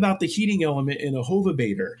you think about the heating element in a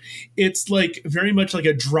Hovabator, it's very much like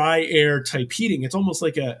a dry air type heating. It's almost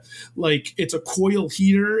it's a coil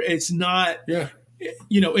heater. It's not,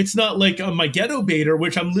 it's not like a Megiddo-bator,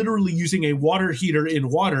 which I'm literally using a water heater in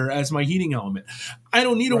water as my heating element. I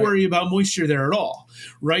don't need to worry about moisture there at all,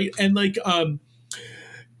 right? And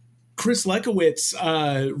Chris Lekowitz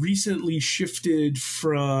recently shifted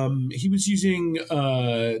from, he was using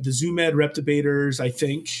the Zoomed Reptibators, I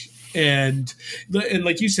think, and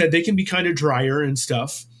like you said, they can be kind of drier and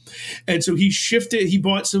stuff. And so he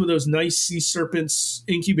bought some of those nice Sea Serpents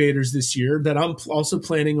incubators this year that I'm also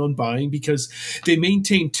planning on buying because they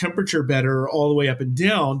maintain temperature better all the way up and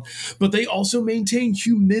down, but they also maintain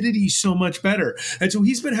humidity so much better. And so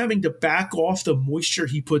he's been having to back off the moisture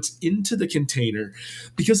he puts into the container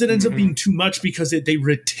because it ends up being too much because they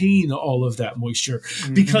retain all of that moisture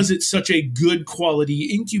because it's such a good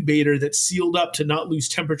quality incubator that's sealed up to not lose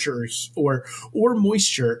temperature or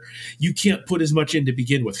moisture. You can't put as much in to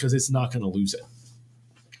begin with because it's not going to lose it.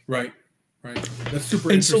 Right. That's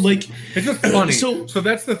super interesting. So it's just funny. So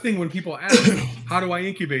that's the thing when people ask, how do I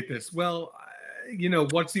incubate this? Well,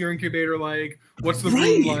 what's your incubator like? What's the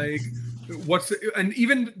room like? And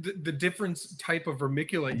even the different type of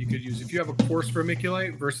vermiculite you could use. If you have a coarse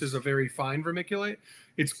vermiculite versus a very fine vermiculite,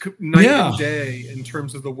 it's night and day in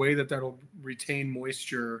terms of the way that'll retain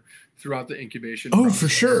moisture throughout the incubation process. For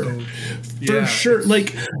sure. For sure.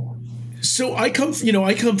 So I come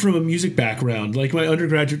from a music background. My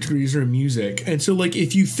undergraduate degrees are in music. And so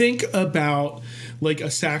if you think about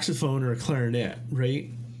a saxophone or a clarinet,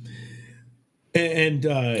 right? And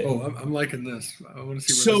I'm liking this. I want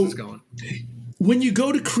to see where this is going. When you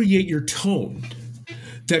go to create your tone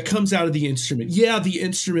that comes out of the instrument, the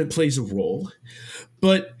instrument plays a role,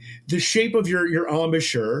 but the shape of your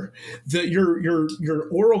embouchure, your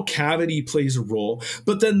oral cavity plays a role,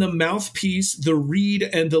 but then the mouthpiece, the reed,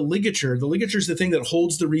 and the ligature. The ligature is the thing that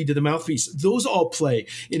holds the reed to the mouthpiece. Those all play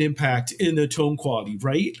an impact in the tone quality,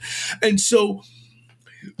 right? And so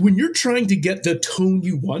when you're trying to get the tone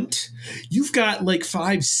you want, you've got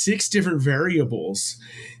 5-6 different variables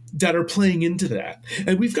that are playing into that.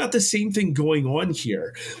 And we've got the same thing going on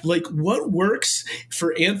here. What works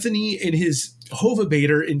for Anthony and his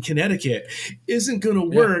Hovabator in Connecticut isn't going to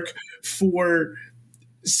work for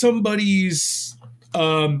somebody's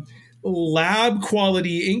lab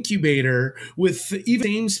quality incubator with even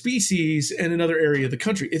same species in another area of the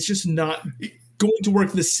country. It's just not going to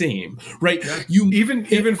work the same, right? Yeah. You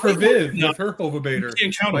even for Viv with her ovibator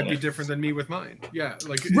might be different than me with mine. Yeah,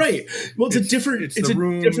 like right. Well, it's a different. It's the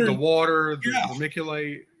room, the water, the yeah.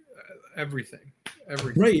 vermiculite, everything.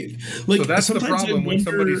 Right. Like, so that's the problem when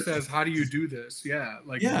somebody says, "How do you do this?" Yeah,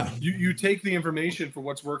 like you take the information for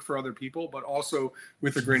what's worked for other people, but also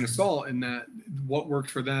with a grain of salt, in that what worked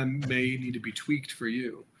for them may need to be tweaked for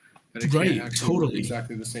you. That it can't actually work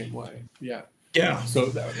exactly the same way. Yeah. Yeah. So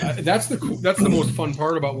that's the most fun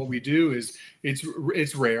part about what we do is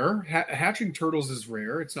it's rare. Hatching turtles is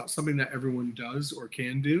rare. It's not something that everyone does or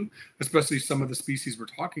can do, especially some of the species we're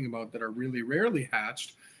talking about that are really rarely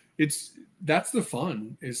hatched. That's the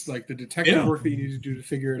fun. It's like the detective work that you need to do to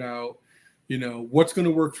figure it out. You know, what's going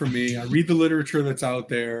to work for me. I read the literature that's out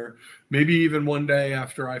there. Maybe even one day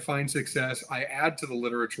after I find success, I add to the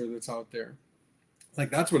literature that's out there. Like,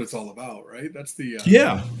 that's what it's all about, right? That's the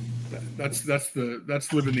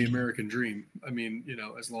that's living the American dream. I mean, you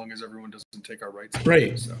know, as long as everyone doesn't take our rights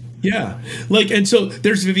away, so. Yeah, like, and so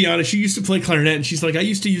there's Viviana. She used to play clarinet, and she's like, I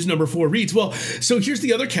used to use number 4 reeds. Well, so here's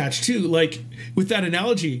the other catch too. Like, with that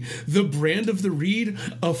analogy, the brand of the reed,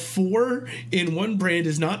 a 4 in one brand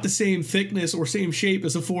is not the same thickness or same shape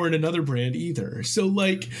as a 4 in another brand either. So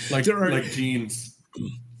like there are like jeans.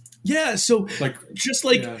 Yeah, so just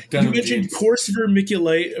like you mentioned, jeans. Coarse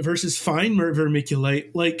vermiculite versus fine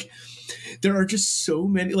vermiculite, like there are just so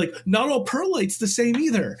many. Like, not all perlite's the same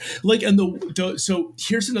either. Like, and so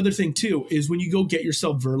here's another thing too: is when you go get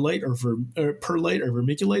yourself verlite or perlite or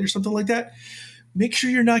vermiculite or something like that, make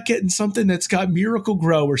sure you're not getting something that's got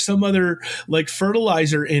Miracle-Gro or some other like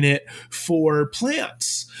fertilizer in it for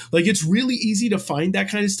plants. Like, it's really easy to find that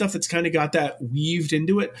kind of stuff that's kind of got that weaved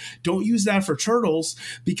into it. Don't use that for turtles,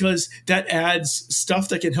 because that adds stuff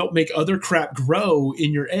that can help make other crap grow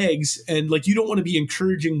in your eggs. And like, you don't want to be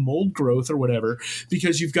encouraging mold growth or whatever,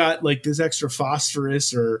 because you've got like this extra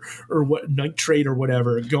phosphorus or what nitrate or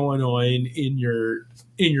whatever going on in your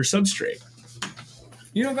substrate.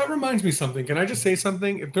 You know, that reminds me of something. Can I just say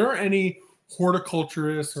something? If there are any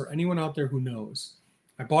horticulturists or anyone out there who knows,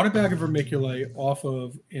 I bought a bag of vermiculite off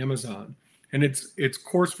of Amazon, and it's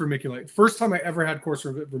coarse vermiculite. First time I ever had coarse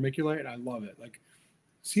vermiculite, and I love it. Like,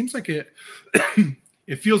 seems like it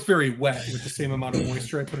it feels very wet with the same amount of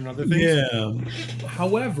moisture I put in other things. Yeah.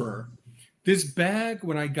 However, this bag,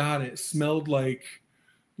 when I got it, smelled like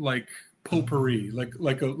potpourri,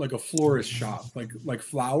 like a florist shop, like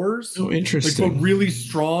flowers. Oh, interesting. Like, but really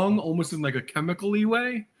strong, almost in like a chemical-y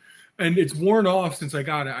way. And it's worn off since I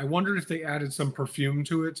got it. I wondered if they added some perfume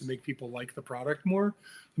to it to make people like the product more.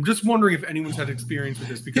 I'm just wondering if anyone's had experience with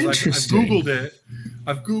this, because I've Googled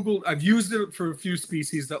it. I've used it for a few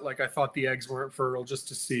species that, like, I thought the eggs weren't fertile, just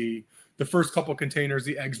to see. The first couple containers,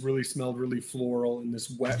 the eggs really smelled really floral in this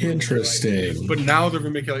wet. Interesting. But now the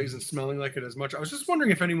vermiculite isn't smelling like it as much. I was just wondering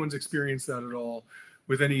if anyone's experienced that at all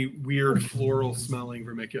with any weird floral smelling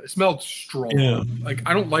vermiculite. It smelled strong. Yeah. Like,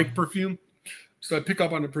 I don't like perfume, so I pick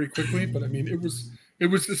up on it pretty quickly. But I mean,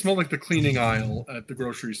 it smelled like the cleaning aisle at the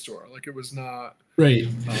grocery store. Like, it was not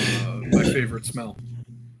my favorite smell.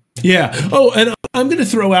 Yeah. Oh, and I'm going to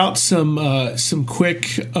throw out some quick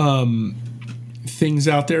things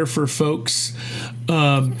out there for folks.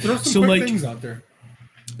 There's some quick things out there.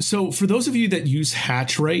 So for those of you that use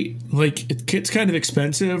Hatch-Rite, like, it's kind of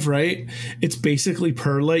expensive, right? It's basically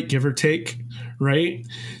perlite, give or take, right?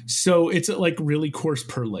 So it's like really coarse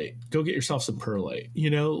perlite. Go get yourself some perlite. You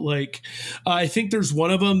know, like, I think there's one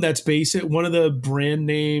of them that's basic. One of the brand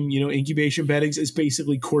name, you know, incubation beddings is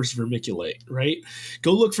basically coarse vermiculite, right?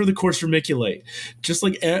 Go look for the coarse vermiculite. Just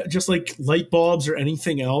like light bulbs or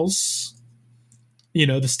anything else. You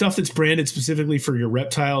know, the stuff that's branded specifically for your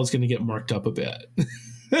reptile is going to get marked up a bit.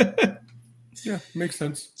 Yeah, makes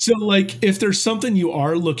sense. So, like, if there's something you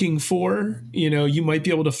are looking for, you know, you might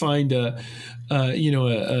be able to find a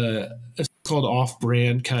called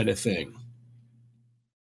off-brand kind of thing.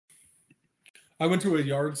 I went to a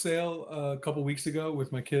yard sale a couple weeks ago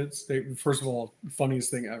with my kids. First of all,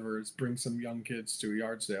 funniest thing ever is bring some young kids to a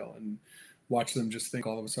yard sale and watch them just think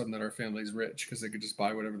all of a sudden that our family's rich because they could just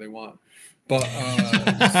buy whatever they want. But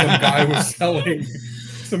some guy was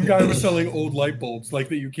selling old light bulbs, like,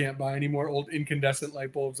 that you can't buy anymore, old incandescent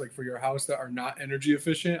light bulbs, like, for your house, that are not energy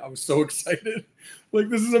efficient. I was so excited. Like,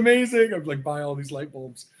 this is amazing. I'm like, buy all these light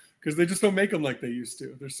bulbs, because they just don't make them like they used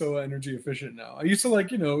to. They're so energy efficient now. I used to,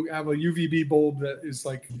 like, you know, have a UVB bulb that is,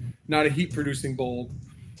 like, not a heat producing bulb,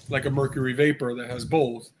 like a mercury vapor that has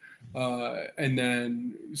both. And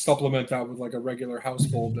then supplement that with, like, a regular house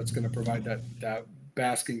bulb that's going to provide that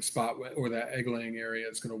basking spot or that egg laying area.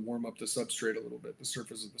 It's going to warm up the substrate a little bit, the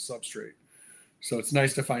surface of the substrate. So it's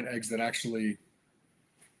nice to find eggs that actually,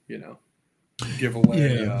 you know, give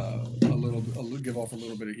away give off a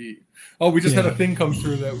little bit of heat. Oh, we just had a thing come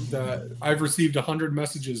through that I've received 100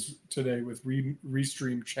 messages today with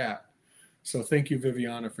Restream chat. So thank you,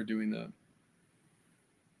 Viviana, for doing that.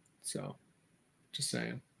 So just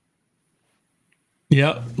saying.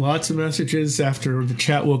 Yeah, lots of messages after the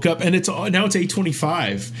chat woke up, and now it's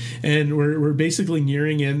 8:25, and we're basically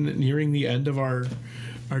nearing the end of our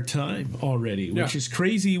time already, which is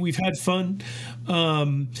crazy. We've had fun.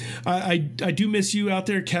 I do miss you out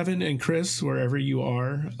there, Kevin and Chris, wherever you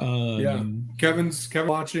are. Kevin's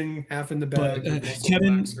watching, half in the bag.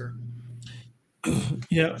 Kevin,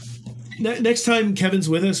 yeah. Next time Kevin's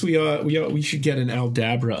with us, we should get an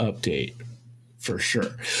Aldabra update. For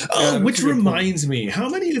sure. Which reminds me, how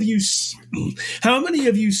many of you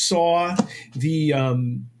saw the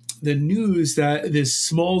news that this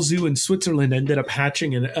small zoo in Switzerland ended up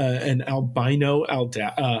hatching an albino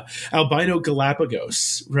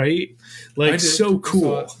Galapagos, right? Like, so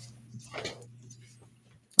cool.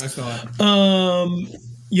 I saw it.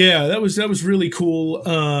 Yeah, that was really cool.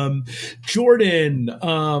 Jordan,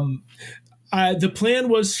 the plan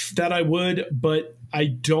was that I would, but I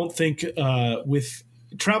don't think with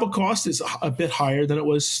travel cost is a bit higher than it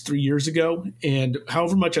was 3 years ago. And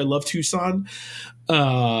however much I love Tucson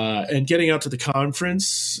and getting out to the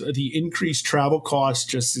conference, the increased travel cost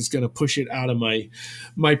just is going to push it out of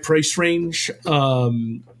my price range.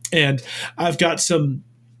 And I've got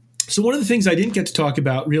So one of the things I didn't get to talk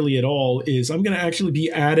about really at all is I'm going to actually be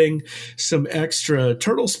adding some extra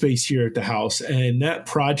turtle space here at the house. And that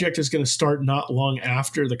project is going to start not long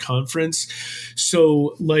after the conference.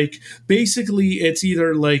 So like basically it's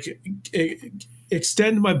either like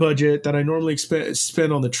extend my budget that I normally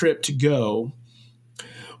spend on the trip to go,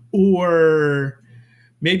 or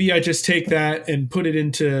maybe I just take that and put it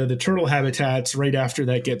into the turtle habitats right after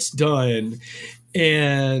that gets done.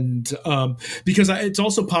 And because it's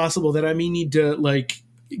also possible that I may need to like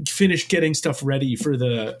finish getting stuff ready for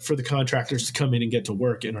the contractors to come in and get to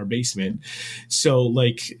work in our basement. So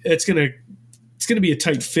like it's gonna be a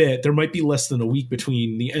tight fit. There might be less than a week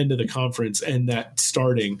between the end of the conference and that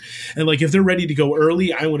starting. And like if they're ready to go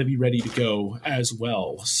early, I want to be ready to go as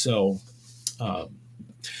well. So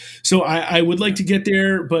I would like to get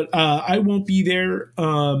there, but I won't be there.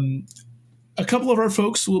 A couple of our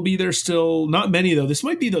folks will be there still. Not many, though. This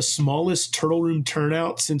might be the smallest Turtle Room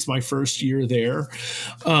turnout since my first year there.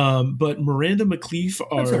 But Miranda McLeaf,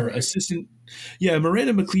 our assistant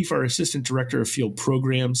director of field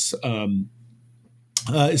programs,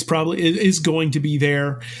 is going to be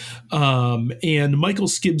there. And Michael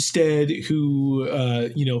Skibstead, who,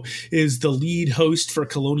 is the lead host for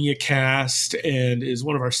Colonia Cast and is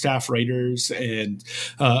one of our staff writers and,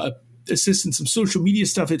 assist in some social media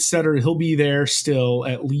stuff, etc. He'll be there still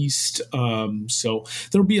at least. So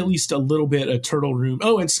there'll be at least a little bit of Turtle Room.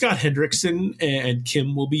 Oh, and Scott Hendrickson and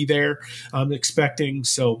Kim will be there, I'm expecting.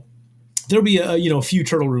 So there'll be a few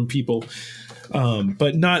Turtle Room people,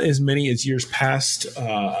 but not as many as years past.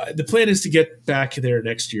 The plan is to get back there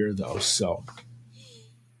next year, though. So.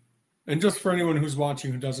 And just for anyone who's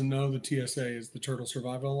watching who doesn't know, the TSA is the Turtle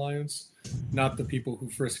Survival Alliance, not the people who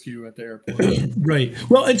frisk you at the airport. Right.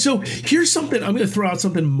 Well, and so here's something. I'm going to throw out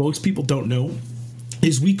something most people don't know.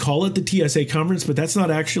 Is we call it the TSA conference, but that's not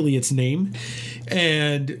actually its name.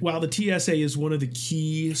 And while the TSA is one of the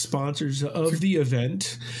key sponsors of the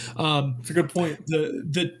event, it's a good point.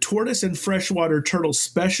 The Tortoise and Freshwater Turtle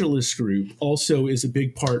Specialist Group also is a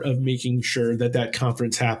big part of making sure that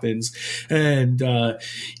conference happens. And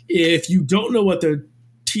if you don't know what the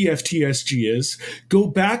TFTSG is, go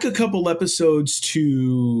back a couple episodes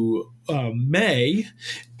to May,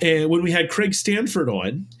 and when we had Craig Stanford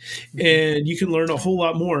on, and you can learn a whole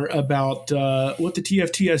lot more about what the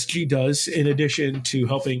TFTSG does in addition to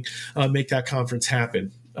helping make that conference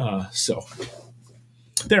happen. So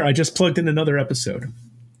there, I just plugged in another episode.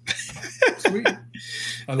 Sweet.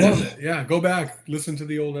 I love it. Yeah, go back, listen to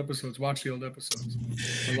the old episodes, watch the old episodes.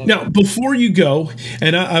 Now, before you go,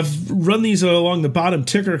 and I've run these along the bottom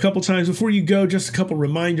ticker a couple times. Before you go, just a couple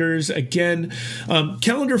reminders. Again,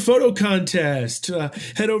 calendar photo contest.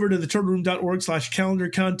 Head over to theturtleroom.org/calendar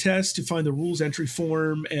contest to find the rules, entry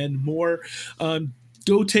form, and more.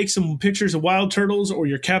 Go take some pictures of wild turtles or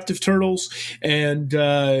your captive turtles and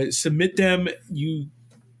submit them. You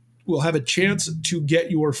will have a chance to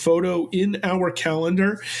get your photo in our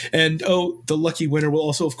calendar. And the lucky winner will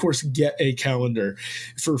also, of course, get a calendar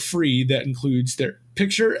for free that includes their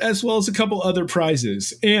picture as well as a couple other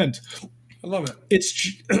prizes. And I love it.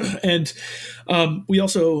 And we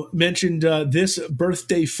also mentioned this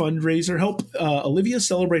birthday fundraiser help Olivia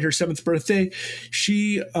celebrate her 7th birthday.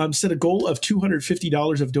 She set a goal of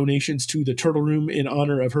 $250 of donations to the Turtle Room in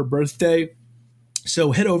honor of her birthday.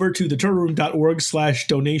 So head over to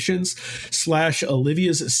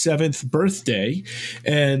theturtleroom.org/donations/Olivia's 7th birthday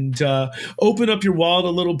and open up your wallet a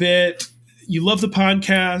little bit. You love the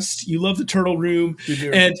podcast, you love the Turtle Room,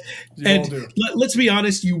 and let's be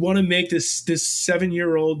honest, you want to make this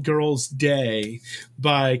 7-year-old girl's day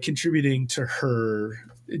by contributing to her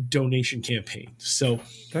donation campaign. So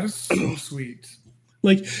that is so sweet.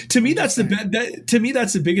 Like to me, that's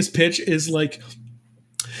the biggest pitch is like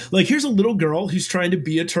here's a little girl who's trying to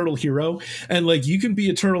be a turtle hero, and like you can be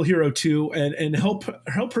a turtle hero too, and help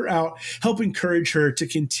her out, help encourage her to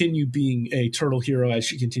continue being a turtle hero as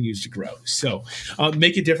she continues to grow. So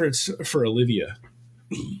make a difference for Olivia.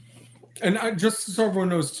 And just so everyone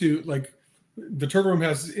knows too, like the Turtle Room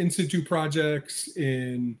has in situ projects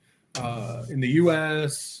in the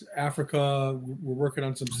U.S., Africa. We're working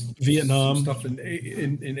on some Vietnam stuff in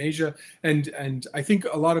Asia, and I think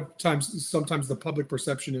a lot of sometimes the public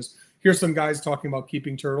perception is here's some guys talking about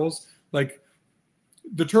keeping turtles. Like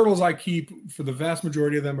the turtles I keep, for the vast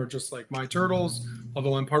majority of them, are just like my turtles.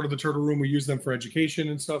 Although I'm part of the Turtle Room, we use them for education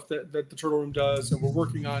and stuff that the Turtle Room does, and we're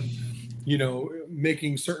working on,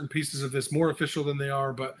 making certain pieces of this more official than they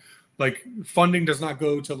are, but. Like funding does not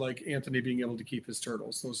go to like Anthony being able to keep his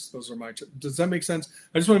turtles. Those are my. Does that make sense?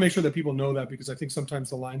 I just want to make sure that people know that, because I think sometimes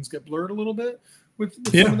the lines get blurred a little bit with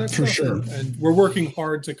some of that for stuff. Sure. And we're working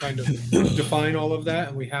hard to kind of define all of that,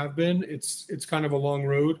 and we have been. It's kind of a long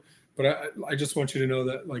road, but I just want you to know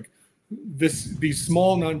that like these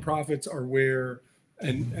small nonprofits are where,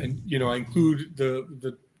 and I include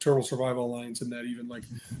the Turtle Survival Alliance in that. Even like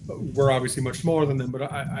we're obviously much smaller than them,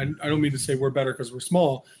 but I don't mean to say we're better because we're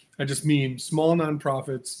small. I just mean small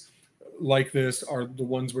nonprofits like this are the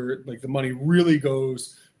ones where like the money really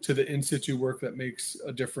goes to the in situ work that makes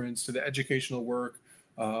a difference, to the educational work,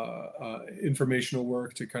 informational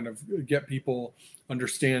work, to kind of get people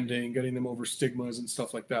understanding, getting them over stigmas and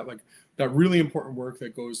stuff like that. Like that really important work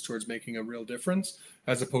that goes towards making a real difference,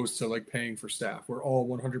 as opposed to like paying for staff. We're all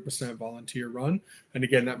 100% volunteer run. And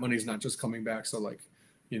again, that money's not just coming back so like,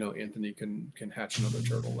 Anthony can hatch another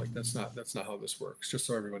turtle. Like that's not how this works, just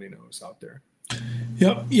so everybody knows out there.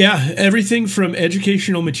 Yep. Yeah. Everything from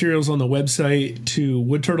educational materials on the website to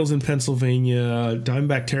wood turtles in Pennsylvania,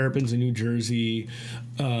 diamondback terrapins in New Jersey,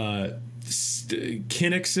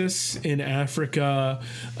 Kinexus in Africa.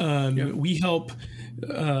 We help.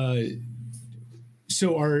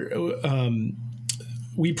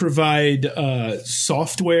 We provide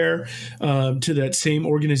software to that same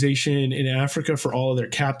organization in Africa for all of their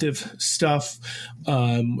captive stuff.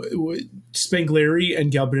 Spangleri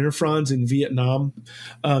and Galbinifrons in Vietnam.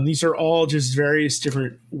 These are all just various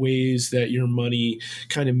different ways that your money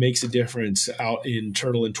kind of makes a difference out in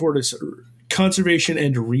turtle and tortoise conservation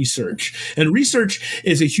and research. And research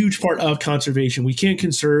is a huge part of conservation. We can't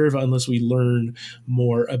conserve unless we learn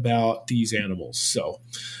more about these animals. So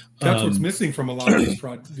that's what's missing from a lot of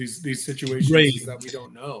these situations, right, is that we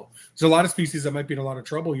don't know. There's a lot of species that might be in a lot of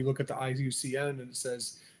trouble. You look at the IUCN and it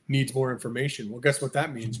says needs more information. Well, guess what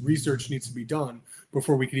that means? Research needs to be done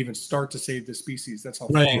before we can even start to save the species. That's how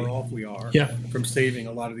far off we are from saving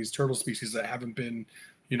a lot of these turtle species that haven't been,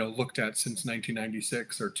 looked at since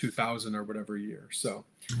 1996 or 2000 or whatever year. So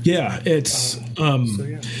it's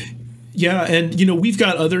yeah, and we've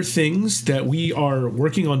got other things that we are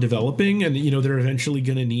working on developing, and they're eventually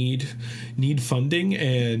going to need funding,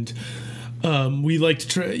 and we like to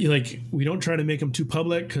try, we don't try to make them too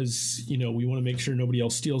public because we want to make sure nobody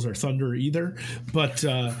else steals our thunder either. But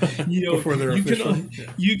before they're official.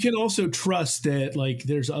 You can also trust that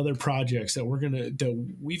there's other projects that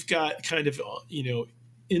we've got kind of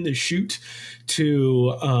in the chute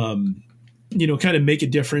to kind of make a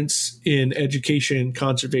difference in education,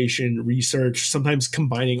 conservation, research, sometimes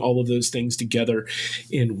combining all of those things together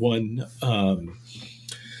in one. We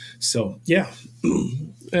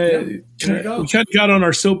kind of got on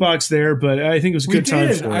our soapbox there, but I think it was a good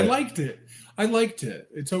time for it. I liked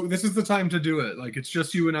it. So this is the time to do it. Like, it's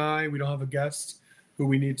just you and I. We don't have a guest who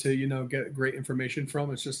we need to, get great information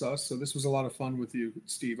from. It's just us. So this was a lot of fun with you,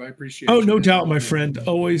 Steve. I appreciate it. Oh, no doubt, my friend.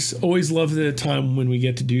 Always love the time when we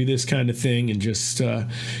get to do this kind of thing and just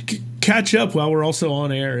catch up while we're also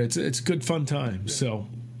on air. It's a good fun time. Yeah. So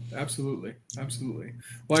absolutely.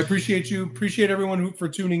 Well, I appreciate you. Appreciate everyone for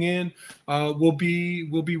tuning in. We'll be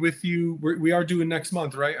with you. We are doing next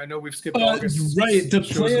month, right? I know we've skipped August. Right. The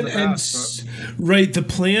plan The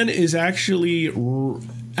plan is actually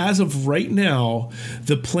as of right now,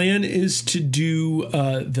 the plan is to do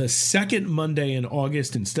the second Monday in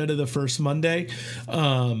August instead of the first Monday.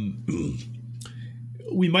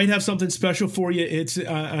 We might have something special for you. It's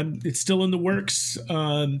still in the works,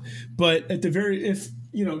 but at the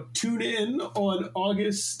tune in on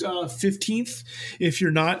August 15th if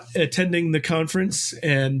you're not attending the conference.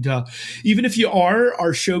 And even if you are,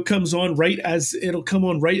 our show comes on it'll come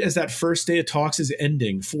on right as that first day of talks is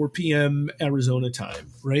ending, 4 p.m. Arizona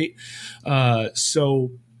time, right?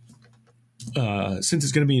 Since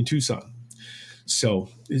it's going to be in Tucson. So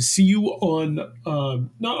see you on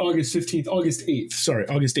not August 15th, August 8th. Sorry,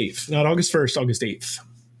 August 8th. Not August 1st, August 8th.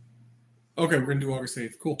 Okay, we're going to do August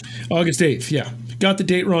 8th. Cool. August 8th, yeah. Got the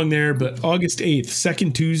date wrong there, but August 8th,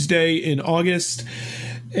 second Tuesday in August,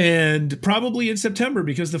 and probably in September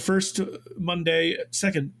because the first Monday,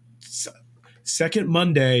 second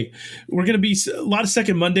Monday, we're going to be a lot of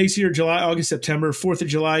second Mondays here, July, August, September. 4th of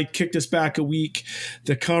July kicked us back a week.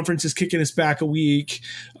 The conference is kicking us back a week.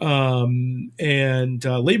 And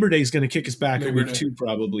Labor Day is going to kick us back a week too,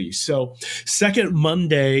 probably. So second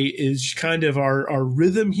Monday is kind of our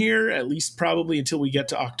rhythm here, at least probably until we get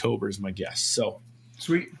to October is my guess. So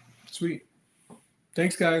sweet.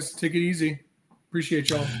 Thanks, guys. Take it easy.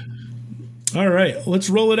 Appreciate y'all. All right. Let's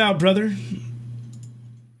roll it out, brother.